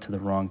 they went to the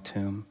wrong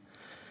tomb.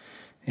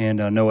 And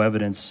no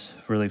evidence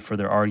really for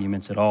their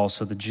arguments at all.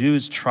 So the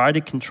Jews try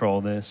to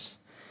control this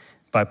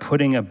by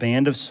putting a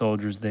band of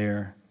soldiers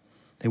there.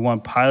 They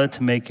want Pilate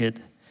to make it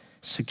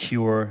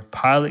secure.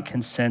 Pilate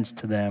consents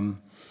to them,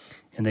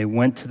 and they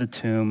went to the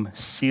tomb,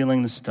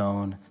 sealing the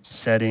stone,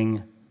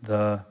 setting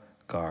the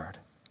guard.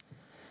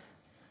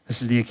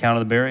 This is the account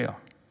of the burial.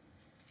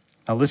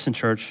 Now listen,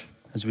 church,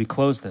 as we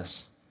close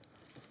this.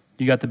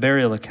 You got the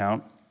burial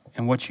account,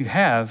 and what you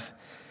have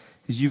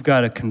is you've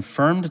got a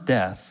confirmed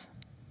death.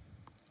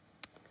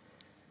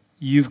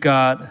 You've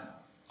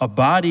got a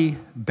body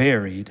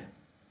buried,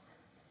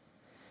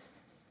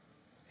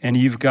 and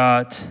you've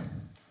got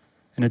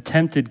an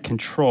attempted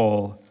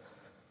control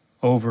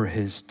over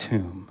his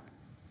tomb.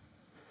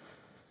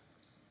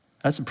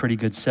 That's a pretty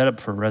good setup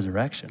for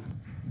resurrection,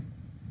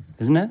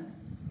 isn't it?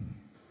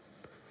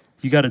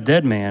 You got a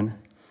dead man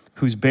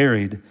who's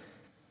buried,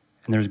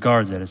 and there's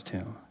guards at his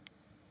tomb.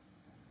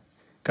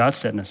 God's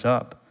setting us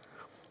up.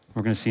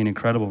 We're going to see an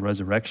incredible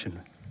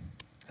resurrection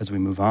as we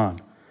move on.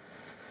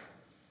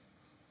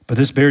 But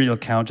this burial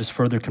account just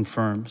further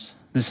confirms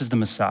this is the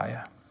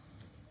Messiah.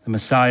 The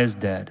Messiah is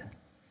dead.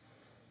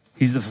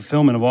 He's the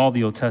fulfillment of all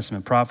the Old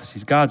Testament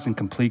prophecies. God's in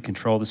complete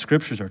control. The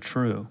scriptures are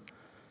true.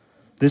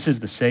 This is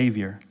the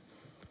Savior,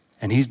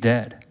 and he's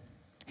dead.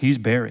 He's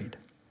buried.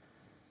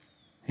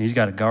 And he's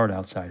got a guard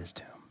outside his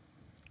tomb.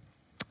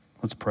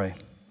 Let's pray.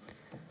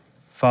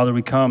 Father,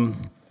 we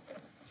come,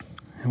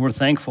 and we're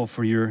thankful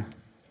for your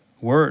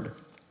word.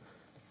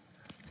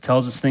 It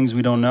tells us things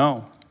we don't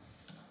know.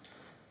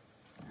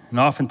 And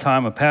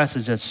oftentimes a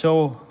passage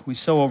that we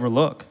so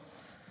overlook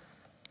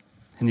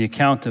in the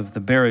account of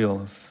the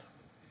burial of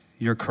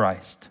your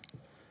Christ.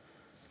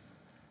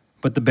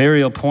 But the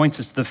burial points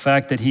us to the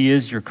fact that he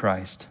is your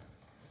Christ.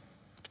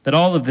 That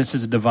all of this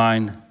is a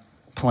divine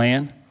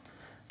plan.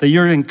 That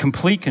you're in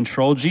complete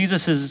control.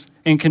 Jesus is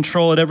in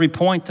control at every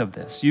point of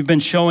this. You've been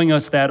showing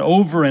us that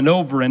over and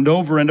over and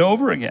over and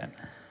over again.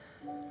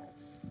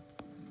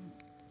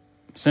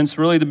 Since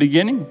really the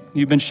beginning,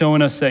 you've been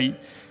showing us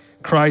that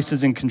Christ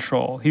is in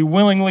control. He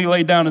willingly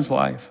laid down his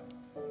life.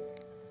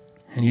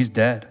 And he's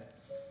dead.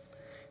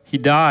 He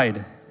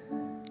died.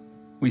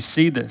 We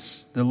see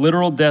this, the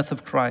literal death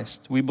of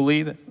Christ. We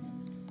believe it.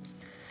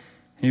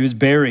 He was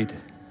buried.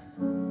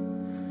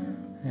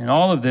 And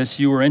all of this,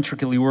 you were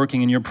intricately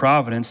working in your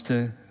providence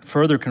to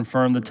further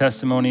confirm the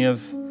testimony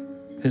of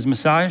his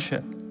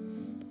messiahship.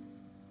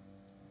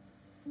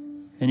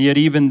 And yet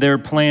even their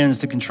plans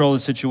to control the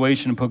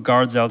situation and put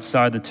guards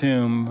outside the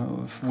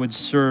tomb would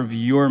serve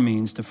your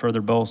means to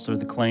further bolster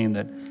the claim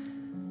that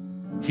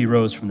he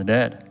rose from the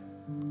dead.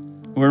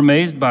 We're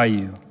amazed by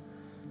you.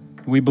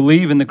 We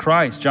believe in the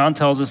Christ. John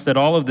tells us that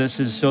all of this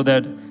is so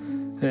that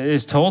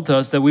is told to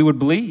us that we would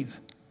believe.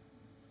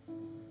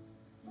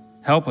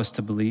 Help us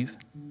to believe.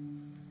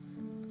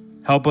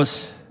 Help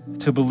us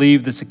to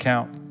believe this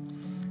account.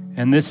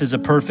 And this is a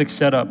perfect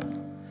setup.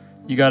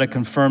 You got a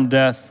confirmed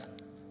death,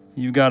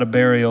 you've got a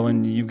burial,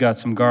 and you've got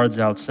some guards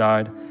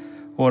outside.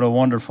 What a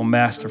wonderful,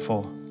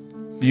 masterful,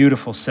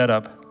 beautiful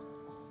setup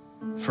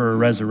for a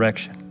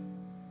resurrection.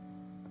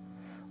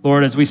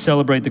 Lord, as we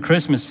celebrate the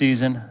Christmas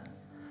season,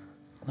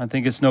 I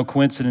think it's no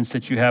coincidence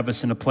that you have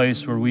us in a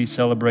place where we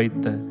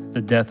celebrate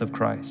the death of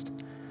Christ.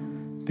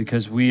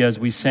 Because we, as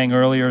we sang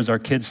earlier, as our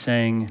kids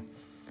sang,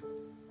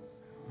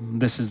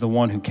 this is the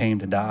one who came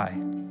to die.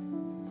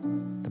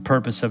 The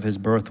purpose of his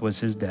birth was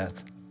his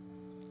death.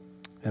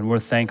 And we're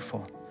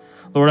thankful.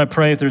 Lord, I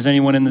pray if there's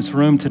anyone in this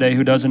room today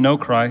who doesn't know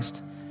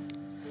Christ,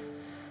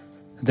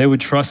 they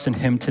would trust in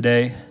him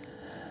today.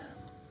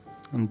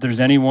 And if there's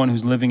anyone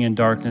who's living in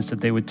darkness,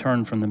 that they would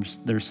turn from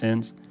their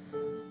sins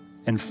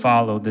and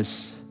follow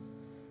this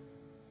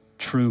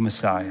true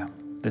Messiah,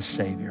 this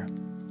Savior.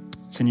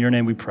 It's in your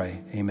name we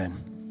pray. Amen.